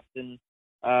few laps, and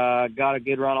got a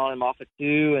good run on him off of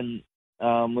 2, and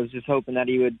was just hoping that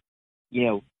he would,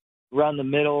 run the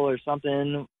middle or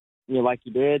something, like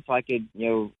he did, so I could,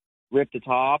 rip the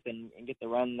top and get the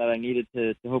run that I needed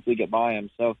to hopefully get by him.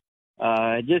 So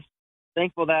just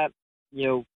thankful that,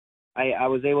 I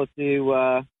was able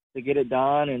to get it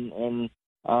done, and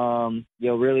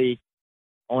really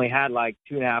only had like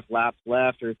 2.5 laps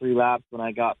left or 3 laps when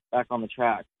I got back on the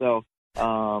track. So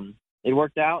it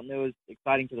worked out, and it was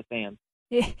exciting for the fans.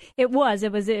 It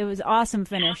was awesome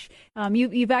finish.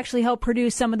 You've actually helped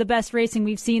produce some of the best racing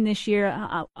we've seen this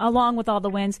year, along with all the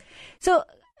wins. So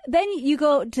then you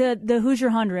go to the Hoosier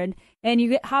 100, and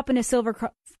you hop in a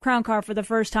Silver Crown car for the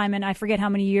first time in I forget how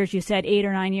many years you said, 8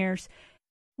 or 9 years.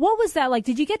 What was that like?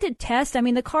 Did you get to test? I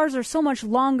mean, the cars are so much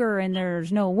longer, and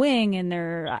there's no wing, and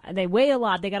they weigh a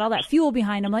lot. They got all that fuel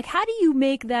behind them. Like, how do you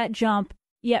make that jump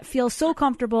yet feel so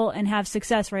comfortable and have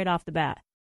success right off the bat?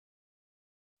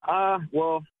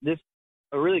 Well,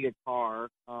 a really good car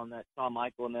that Shawn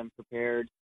Michael and them prepared,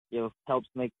 helps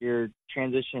make your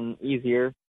transition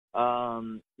easier.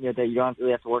 That you don't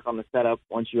really have to work on the setup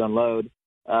once you unload.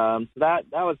 So that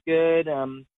was good. I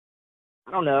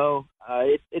don't know.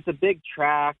 It's a big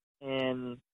track,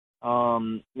 and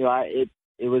it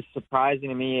was surprising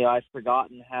to me. I've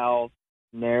forgotten how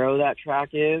narrow that track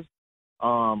is.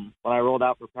 When I rolled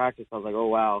out for practice, I was like, oh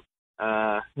wow,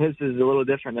 this is a little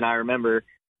different than I remember.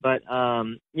 But I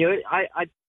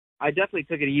definitely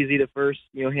took it easy the first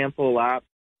handful of laps.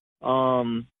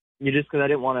 Just because I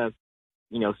didn't want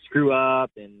to screw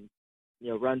up and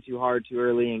run too hard too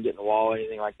early and get in the wall or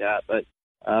anything like that. But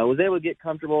was able to get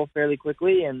comfortable fairly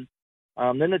quickly, and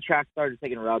then the track started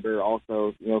taking rubber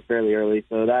also fairly early,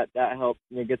 so that helped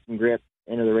get some grip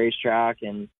into the racetrack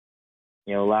and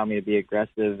allow me to be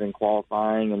aggressive in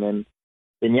qualifying. And then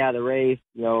the race,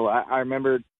 I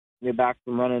remember back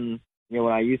from running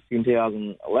when I used to in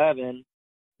 2011,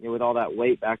 with all that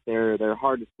weight back there, they're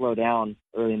hard to slow down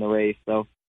early in the race. So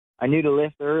I knew to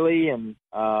lift early, and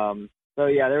there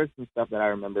was some stuff that I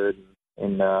remembered,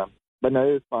 but no,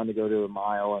 it was fun to go to a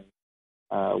mile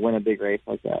and win a big race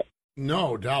like that.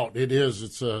 No doubt, it is.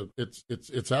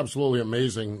 It's absolutely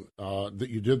amazing that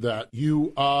you did that.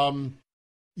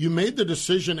 You made the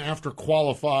decision after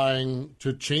qualifying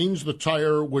to change the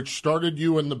tire, which started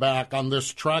you in the back on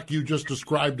this track you just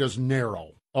described as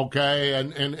narrow. Okay,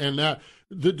 and that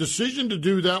the decision to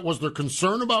do that, was there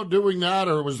concern about doing that,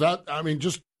 or was that? I mean,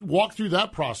 just walk through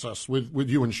that process with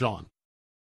you and Sean.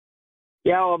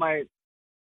 Yeah, well,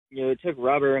 it took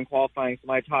rubber in qualifying, so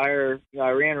my tire, I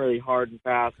ran really hard and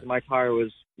fast, and my tire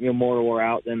was, more wore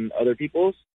out than other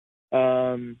people's.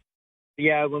 When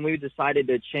we decided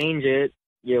to change it,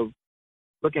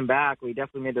 looking back, we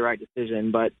definitely made the right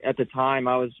decision. But at the time,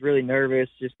 I was really nervous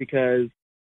just because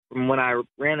from when I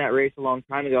ran that race a long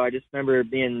time ago, I just remember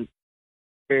it being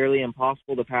fairly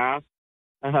impossible to pass.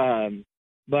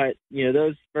 But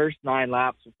those first 9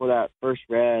 laps before that first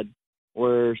red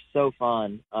were so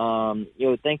fun.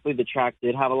 Thankfully the track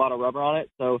did have a lot of rubber on it,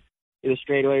 so the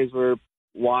straightaways were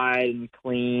wide and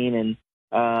clean, and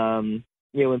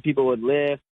when people would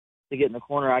lift to get in the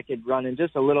corner, I could run in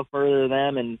just a little further than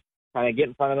them and kind of get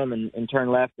in front of them and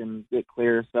turn left and get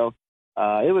clear. So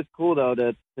it was cool though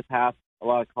to pass a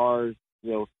lot of cars,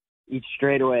 each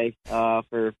straightaway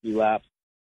for a few laps.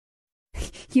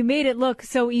 You made it look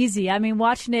so easy. I mean,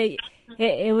 watching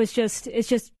it's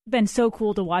just been so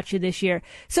cool to watch you this year.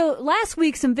 So last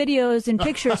week, some videos and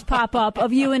pictures pop up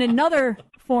of you in another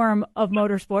form of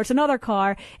motorsports, another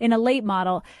car in a late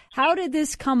model. How did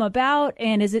this come about,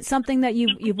 and is it something that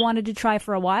you've wanted to try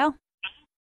for a while?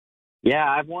 Yeah,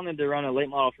 I've wanted to run a late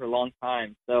model for a long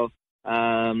time. So, no,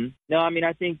 I mean,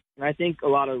 I think a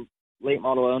lot of late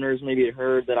model owners maybe had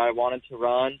heard that I wanted to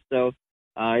run. So,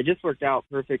 it just worked out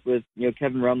perfect with,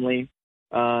 Kevin Rumley.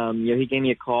 He gave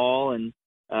me a call, and,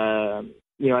 I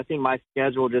think my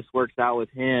schedule just works out with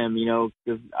him,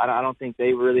 because I don't think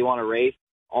they really want to race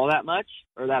all that much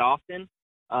or that often.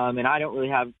 And I don't really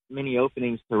have many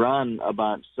openings to run a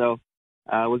bunch. So,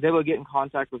 I was able to get in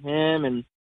contact with him and,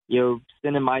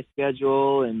 send in my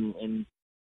schedule and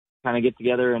kind of get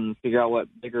together and figure out what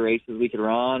bigger races we could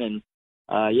run. And,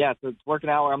 so it's working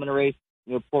out where I'm going to race,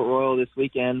 Port Royal this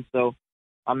weekend. So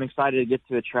I'm excited to get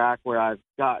to a track where I've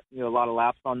got, a lot of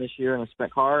laps on this year in a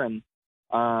sprint car. And,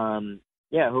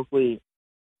 hopefully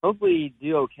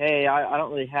do okay. I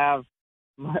don't really have,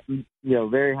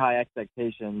 very high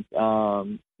expectations,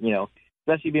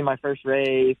 especially being my first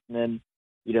race. And then,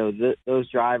 those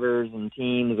drivers and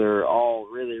teams are all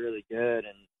really, really good,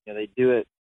 and they do it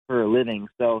for a living.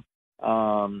 So,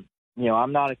 I'm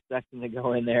not expecting to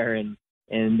go in there and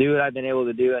do what I've been able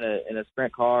to do in a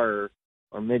sprint car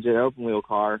or midget open wheel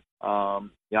car.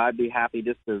 I'd be happy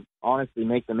just to honestly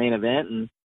make the main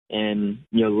event and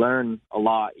learn a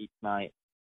lot each night.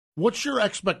 What's your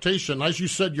expectation? As you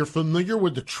said, you're familiar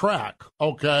with the track,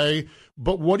 okay,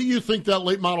 but what do you think that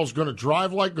late model is going to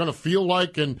drive like, going to feel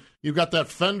like? And you've got that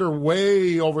fender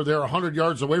way over there 100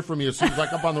 yards away from you. It seems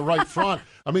like up on the right front.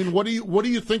 I mean, what do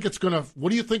you think it's going to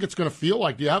feel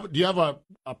like? Do you have a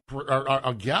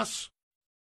guess?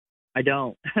 I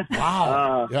don't.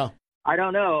 Wow. Yeah. I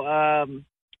don't know.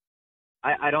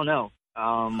 I don't know.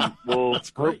 We'll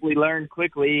hopefully learn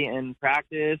quickly in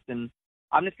practice, and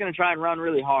I'm just going to try and run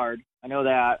really hard. I know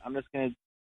that. I'm just going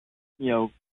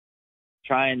to,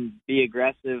 try and be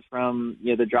aggressive from,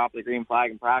 the drop of the green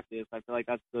flag in practice. I feel like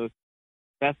that's the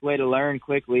best way to learn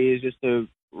quickly is just to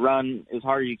run as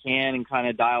hard as you can and kind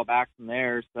of dial back from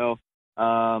there. So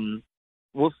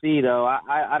we'll see, though.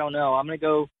 I don't know. I'm going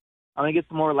to get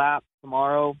some more laps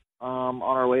tomorrow on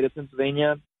our way to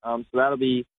Pennsylvania. So that'll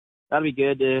be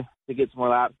good to get some more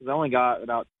laps, because I only got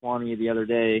about 20 the other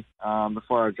day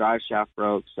before our drive shaft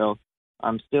broke. So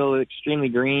I'm still extremely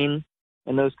green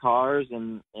in those cars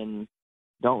and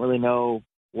don't really know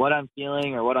what I'm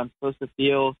feeling or what I'm supposed to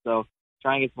feel. So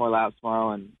try and get some more laps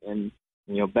tomorrow and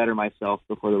better myself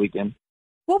before the weekend.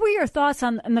 What were your thoughts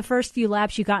on the first few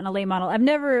laps you got in a late model? I've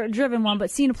never driven one,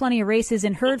 but seen plenty of races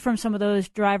and heard from some of those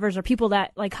drivers or people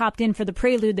that hopped in for the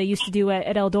prelude they used to do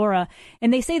at Eldora,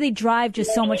 and they say they drive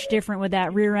just so much different with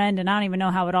that rear end, and I don't even know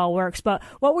how it all works. But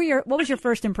what was your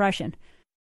first impression?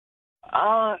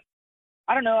 I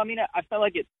don't know. I mean, I felt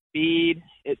like it didn't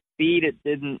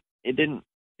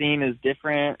seem as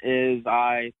different as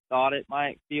I thought it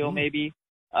might feel, maybe.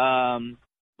 But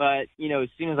as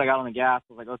soon as I got on the gas,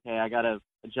 I was like, okay, I got to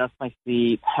adjust my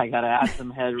seat. I got to add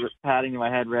some padding to my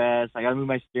headrest. I got to move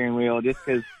my steering wheel, just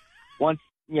because once,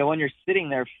 when you're sitting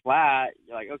there flat,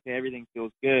 you're like, okay, everything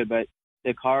feels good. But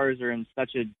the cars are in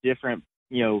such a different,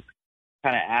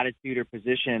 kind of attitude or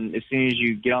position as soon as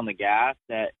you get on the gas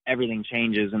that everything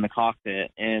changes in the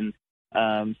cockpit. And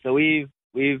so we've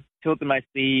tilted my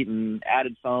seat and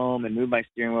added foam and moved my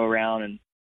steering wheel around, and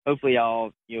hopefully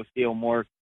I'll, feel more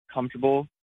comfortable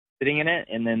sitting in it,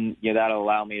 and then that'll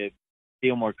allow me to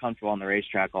feel more comfortable on the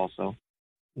racetrack also.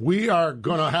 We are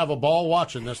going to have a ball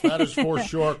watching this, that is for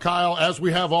sure. Kyle, as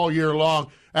we have all year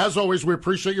long, as always, we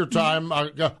appreciate your time.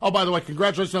 By the way,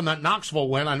 congratulations on that Knoxville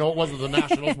win. I know it wasn't the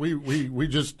Nationals. we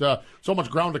just so much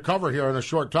ground to cover here in a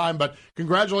short time, but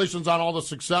congratulations on all the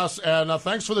success, and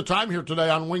thanks for the time here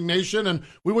today on Wing Nation, and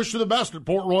we wish you the best at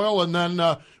Port Royal, and then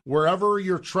wherever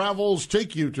your travels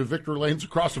take you to victory lanes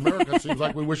across America. It seems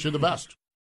like we wish you the best.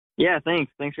 Yeah, thanks.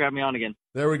 Thanks for having me on again.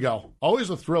 There we go. Always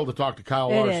a thrill to talk to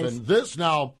Kyle Larson. Is. This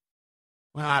now,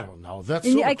 I don't know. That's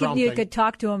you could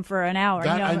talk to him for an hour.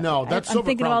 I know. I'm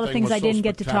thinking of all the things I didn't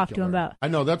get to talk to him about. I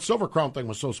know. That Silver Crown thing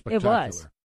was so spectacular. It was.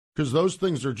 Because those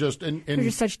things are just... they're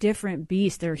just such different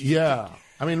beasts. They're yeah.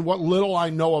 I mean, what little I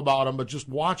know about them, but just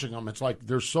watching them, it's like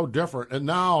they're so different. And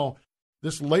now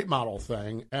this late model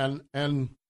thing, and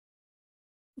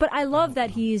But I love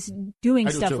that he's doing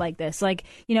stuff like this.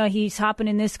 He's hopping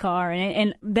in this car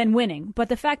and then winning. But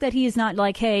the fact that he's not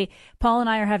like, hey, Paul and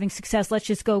I are having success, let's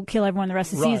just go kill everyone the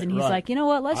rest of the season. He's like, you know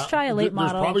what, let's try a late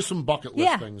model. There's probably some bucket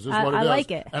list things. Is what it is. I like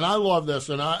it. And I love this.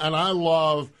 And I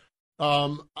love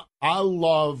I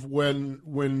love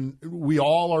when we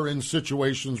all are in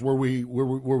situations where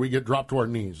we get dropped to our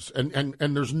knees, and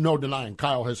there's no denying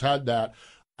Kyle has had that.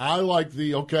 I like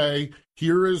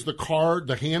here is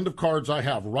the hand of cards I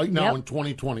have right now in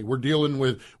 2020. We're dealing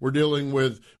with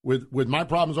my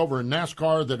problems over in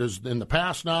NASCAR that is in the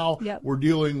past now. Yep. We're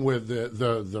dealing with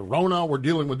the Rona. We're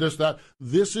dealing with this, that.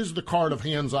 This is the card of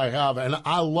hands I have, and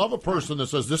I love a person that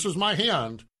says, this is my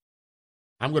hand.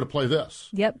 I'm going to play this.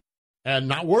 Yep. And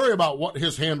not worry about what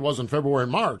his hand was in February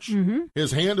and March. Mm-hmm.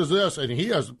 His hand is this, and he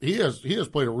has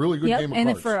played a really good game of and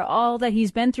cards. for all that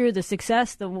he's been through, the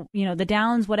success, the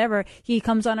downs, whatever, he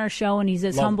comes on our show and he's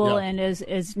as humble and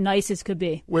as nice as could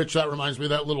be. Which that reminds me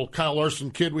of that little Kyle Larson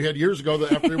kid we had years ago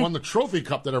that after he won the trophy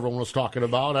cup that everyone was talking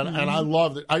about, and I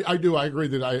love that. I do. I agree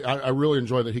that I really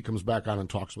enjoy that he comes back on and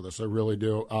talks with us. I really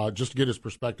do. Just to get his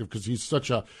perspective, because he's such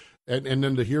a. And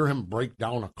then to hear him break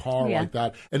down a car like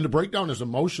that, and to break down his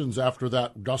emotions after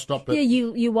that dust up.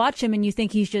 You watch him and you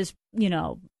think he's just,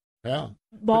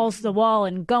 balls to the wall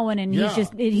and going, and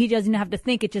he doesn't have to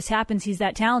think. It just happens. He's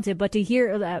that talented. But to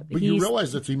hear that, you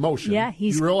realize it's emotion. Yeah,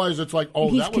 you realize it's like,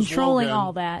 he's that was controlling Logan.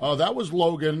 all that. Oh, that was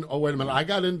Logan. Oh, wait a minute, I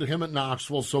got into him at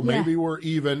Knoxville, so maybe we're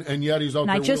even. And yet he's out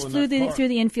there. I just flew through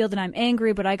the infield, and I'm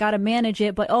angry, but I got to manage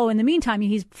it. But in the meantime,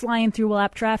 he's flying through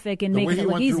lap traffic and making it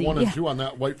look easy. The way he went through 1 and 2 on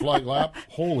that white flag lap,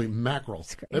 holy mackerel!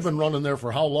 They've been running there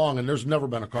for how long? And there's never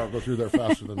been a car go through there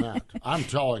faster than that. I'm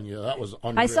telling you, that was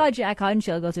unreal. I saw Jack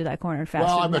Hodenshield go through that corner faster.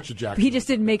 Well, I bet you Jack. He just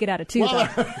didn't make it out of 2.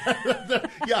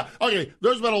 Yeah, okay.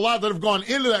 There's been a lot that have gone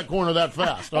into that corner that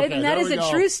fast. Okay, and that is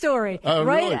a true story,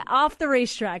 really? Off the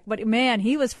racetrack. But man,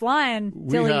 he was flying.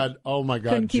 Oh my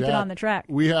God, couldn't keep it on the track.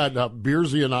 We had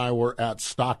Beersy and I were at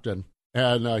Stockton.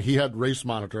 And he had race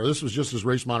monitor. This was just his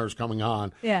race monitors coming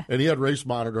on. Yeah. And he had race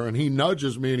monitor, and he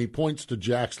nudges me and he points to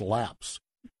Jack's laps.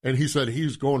 And he said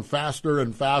he's going faster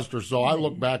and faster. So I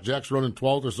look back, Jack's running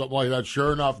 12th or something like that.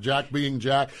 Sure enough, Jack being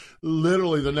Jack,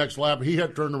 literally the next lap, he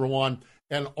had turn number 1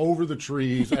 and over the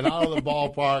trees and out of the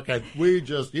ballpark. And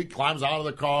he climbs out of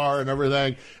the car and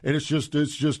everything. And it's just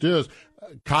is.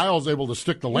 Kyle's able to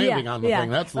stick the landing on the thing.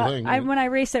 That's the thing. When I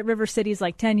raced at River Cities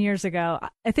 10 years ago,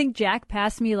 I think Jack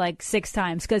passed me 6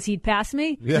 times because he'd pass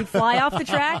me. Yeah. He'd fly off the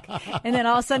track. And then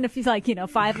all of a sudden, if he's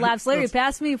 5 laps later, he'd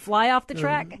pass me, fly off the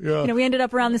track. Yeah. We ended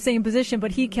up around the same position,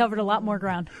 but he covered a lot more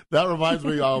ground. That reminds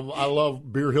me of, I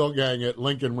love Beer Hill Gang at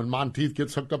Lincoln. When Monteith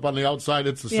gets hooked up on the outside,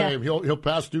 it's the same. He'll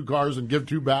pass 2 cars and give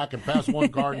 2 back, and pass 1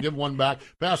 car and give 1 back,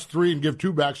 pass 3 and give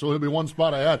 2 back, so he'll be 1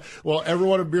 spot ahead. Well,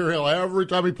 everyone at Beer Hill, every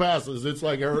time he passes, it's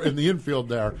like in the infield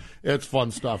there. It's fun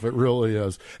stuff. It really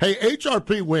is. Hey,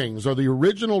 HRP Wings are the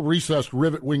original recessed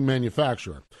rivet wing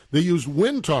manufacturer. They use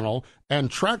wind tunnel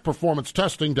and track performance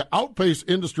testing to outpace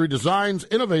industry designs,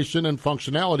 innovation, and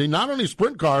functionality. Not only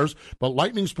sprint cars, but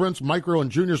lightning sprints, micro and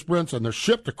junior sprints, and they're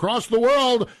shipped across the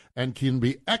world and can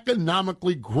be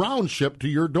economically ground shipped to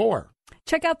your door.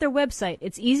 Check out their website.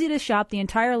 It's easy to shop the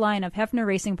entire line of Hefner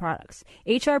Racing products.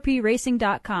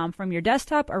 HRPRacing.com from your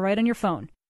desktop or right on your phone.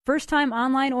 First-time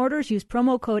online orders, use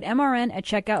promo code MRN at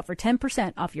checkout for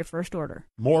 10% off your first order.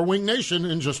 More Wing Nation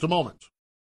in just a moment.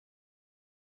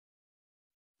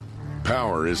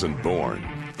 Power isn't born.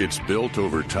 It's built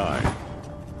over time.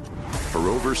 For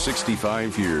over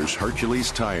 65 years, Hercules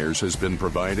Tires has been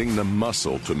providing the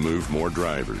muscle to move more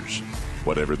drivers.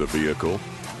 Whatever the vehicle,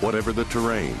 whatever the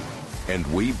terrain. And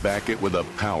we back it with a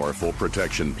powerful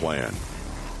protection plan.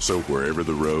 So wherever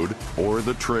the road or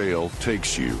the trail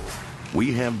takes you,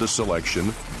 we have the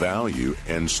selection, value,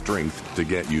 and strength to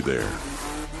get you there.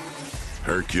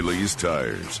 Hercules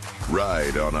Tires.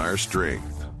 Ride on our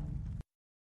strength.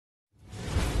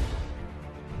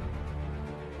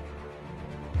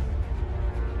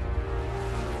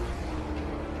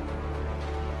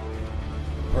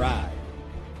 Pride.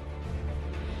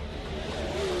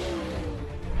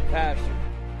 Passion.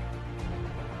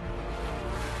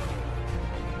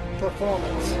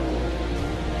 Performance.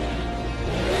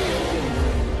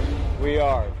 We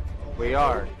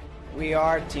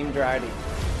are Team Dryden.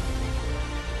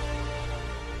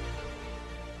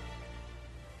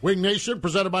 Wing Nation,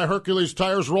 presented by Hercules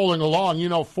Tires, rolling along. You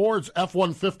know, Ford's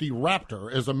F-150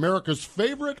 Raptor is America's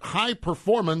favorite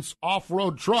high-performance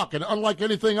off-road truck. And unlike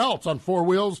anything else on 4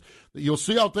 wheels that you'll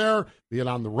see out there, be it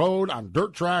on the road, on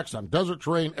dirt tracks, on desert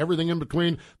terrain, everything in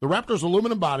between, the Raptor's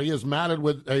aluminum body is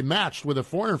matched with a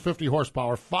 450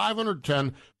 horsepower,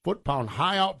 510 foot-pound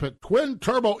high-output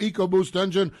twin-turbo EcoBoost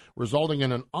engine, resulting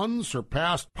in an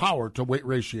unsurpassed power-to-weight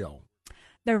ratio.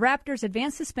 The Raptor's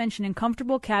advanced suspension and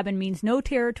comfortable cabin means no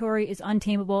territory is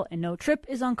untamable and no trip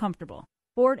is uncomfortable.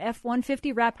 Ford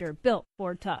F-150 Raptor, built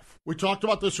Ford tough. We talked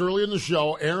about this early in the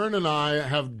show. Aaron and I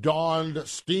have donned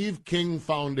Steve King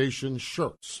Foundation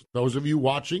shirts. Those of you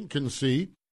watching can see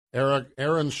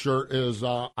Aaron's shirt is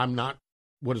I'm not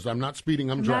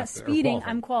speeding, I'm not speeding,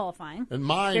 I'm qualifying. And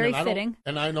mine, very and fitting.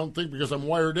 I don't think because I'm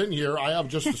wired in here, I have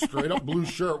just a straight up blue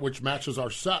shirt which matches our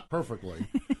set perfectly.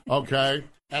 Okay,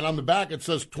 and on the back it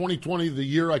says 2020, the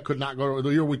year we could not go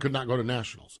to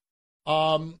nationals.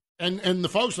 And the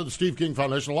folks at the Steve King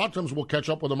Foundation, a lot of times we'll catch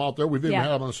up with them out there. We've even had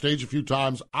them on the stage a few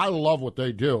times. I love what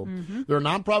they do. Mm-hmm. They're a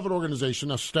nonprofit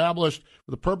organization established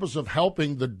for the purpose of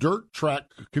helping the dirt track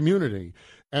community.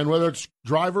 And whether it's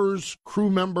drivers, crew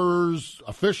members,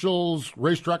 officials,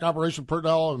 racetrack operation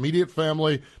personnel, immediate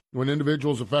family, when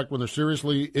individuals affected, when they're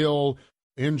seriously ill,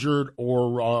 injured,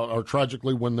 or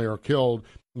tragically when they are killed,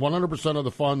 100% of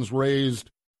the funds raised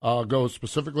goes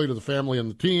specifically to the family and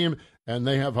the team, and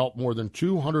they have helped more than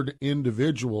 200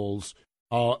 individuals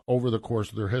over the course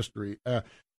of their history.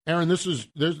 Aaron, this is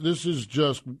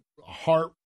just the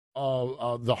heart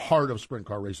of sprint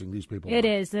car racing. These people. It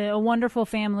is a wonderful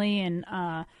family, and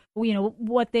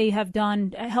what they have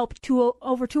done helped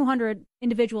over 200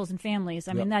 individuals and families.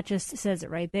 I mean, that just says it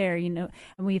right there. And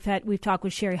we've talked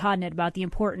with Sherry Hodnett about the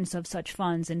importance of such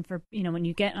funds, and for when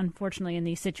you get unfortunately in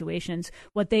these situations,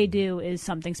 what they do is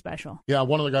something special. Yeah,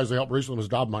 one of the guys they helped recently was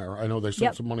Dobmeyer. I know they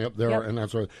sent some money up there, and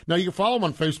that's right. Now you can follow them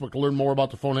on Facebook to learn more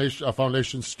about the foundation, or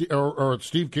at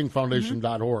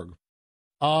SteveKingFoundation.org.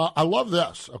 I love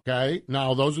this, okay?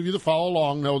 Now, those of you that follow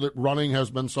along know that running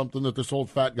has been something that this old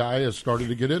fat guy has started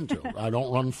to get into. I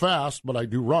don't run fast, but I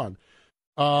do run.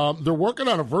 They're working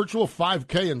on a virtual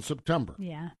 5K in September.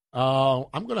 Yeah.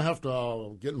 I'm going to have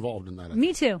to get involved in that.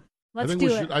 Me too. Let's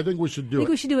do it. I think we should do it. I think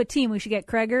we should do a team. We should get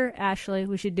Kreger, Ashley.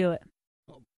 We should do it.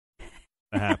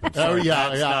 That happens. Oh yeah,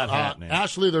 That's not happening.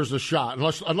 Ashley, there's a shot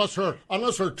unless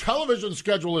her television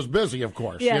schedule is busy, of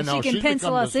course. Yeah, she can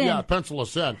pencil us in. Yeah, pencil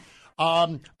us in.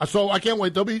 So I can't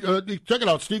wait. They'll be check it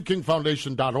out,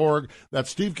 SteveKingFoundation.org.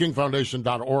 That's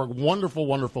SteveKingFoundation.org. Wonderful,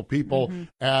 wonderful people,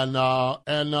 and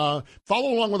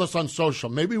follow along with us on social.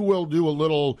 Maybe we'll do a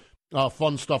little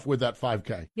fun stuff with that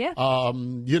 5K. Yeah.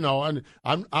 And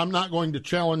I'm not going to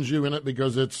challenge you in it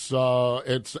because it's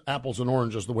apples and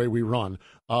oranges the way we run.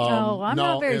 I'm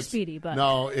not very speedy, but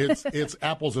no, it's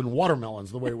apples and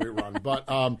watermelons the way we run. But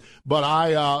I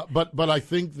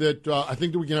think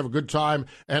that we can have a good time,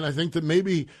 and I think that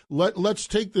maybe let's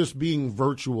take this being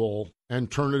virtual and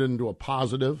turn it into a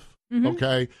positive. Mm-hmm.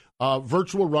 Okay.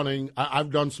 Virtual running,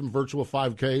 I've done some virtual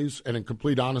 5Ks, and in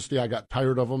complete honesty, I got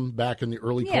tired of them back in the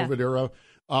early COVID era.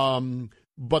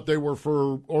 But they were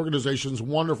for organizations,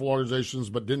 wonderful organizations,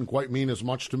 but didn't quite mean as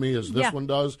much to me as this one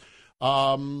does.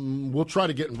 We'll try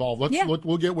to get involved.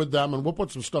 We'll get with them, and we'll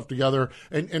put some stuff together.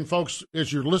 And folks,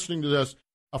 as you're listening to this,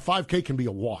 a 5K can be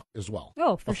a walk as well.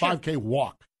 Oh, for sure. A 5K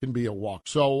walk can be a walk.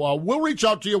 So we'll reach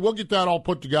out to you. We'll get that all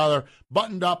put together,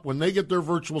 buttoned up. When they get their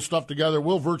virtual stuff together,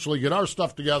 we'll virtually get our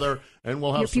stuff together, and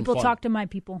we'll have some fun. Your people talk to my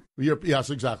people. Yes,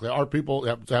 exactly. Our people,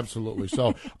 absolutely.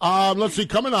 So let's see.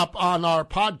 Coming up on our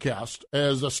podcast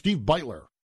is Steve Beitler.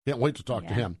 Can't wait to talk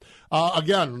to him.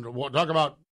 Again, we'll talk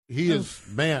about he is,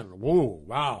 man, whoa,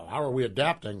 wow, how are we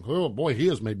adapting? Oh, boy, he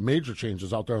has made major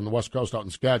changes out there on the West Coast, out in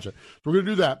Skagit. So we're going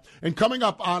to do that. And coming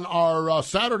up on our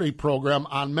Saturday program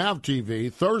on MAV TV,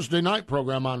 Thursday night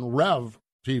program on Rev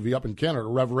TV up in Canada,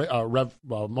 Rev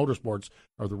Motorsports,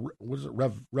 or what is it,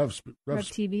 Rev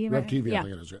TV, Rev TV, I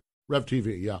think it is. Rev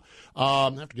TV, yeah. I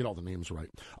have to get all the names right.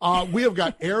 We have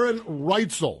got Aaron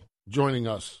Reitzel joining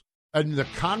us. And the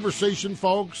conversation,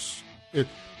 folks,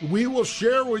 we will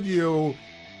share with you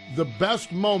the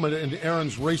best moment in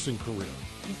Aaron's racing career.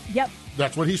 Yep.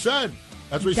 That's what he said.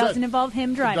 That's what he said. Doesn't involve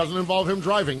him driving. It doesn't involve him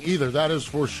driving either. That is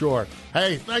for sure.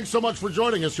 Hey, thanks so much for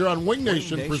joining us here on Wing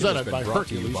Nation presented by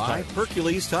Hercules Tires.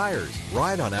 Hercules Tires.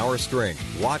 Ride on our strength.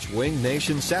 Watch Wing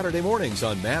Nation Saturday mornings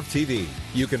on MAV TV.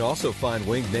 You can also find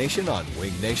Wing Nation on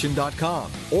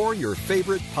wingnation.com or your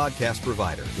favorite podcast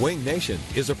provider. Wing Nation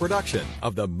is a production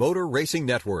of the Motor Racing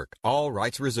Network. All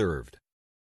rights reserved.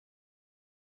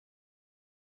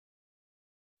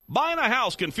 Buying a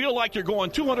house can feel like you're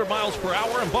going 200 miles per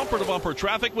hour in bumper-to-bumper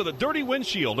traffic with a dirty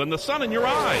windshield and the sun in your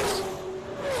eyes.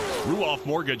 Ruoff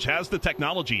Mortgage has the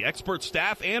technology, expert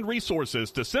staff, and resources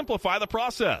to simplify the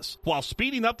process while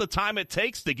speeding up the time it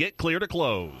takes to get clear to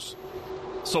close.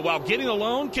 So while getting a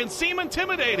loan can seem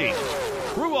intimidating,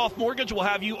 Ruoff Mortgage will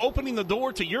have you opening the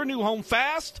door to your new home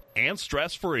fast and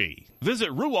stress-free. Visit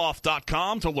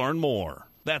Ruoff.com to learn more.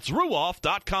 That's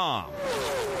Ruoff.com.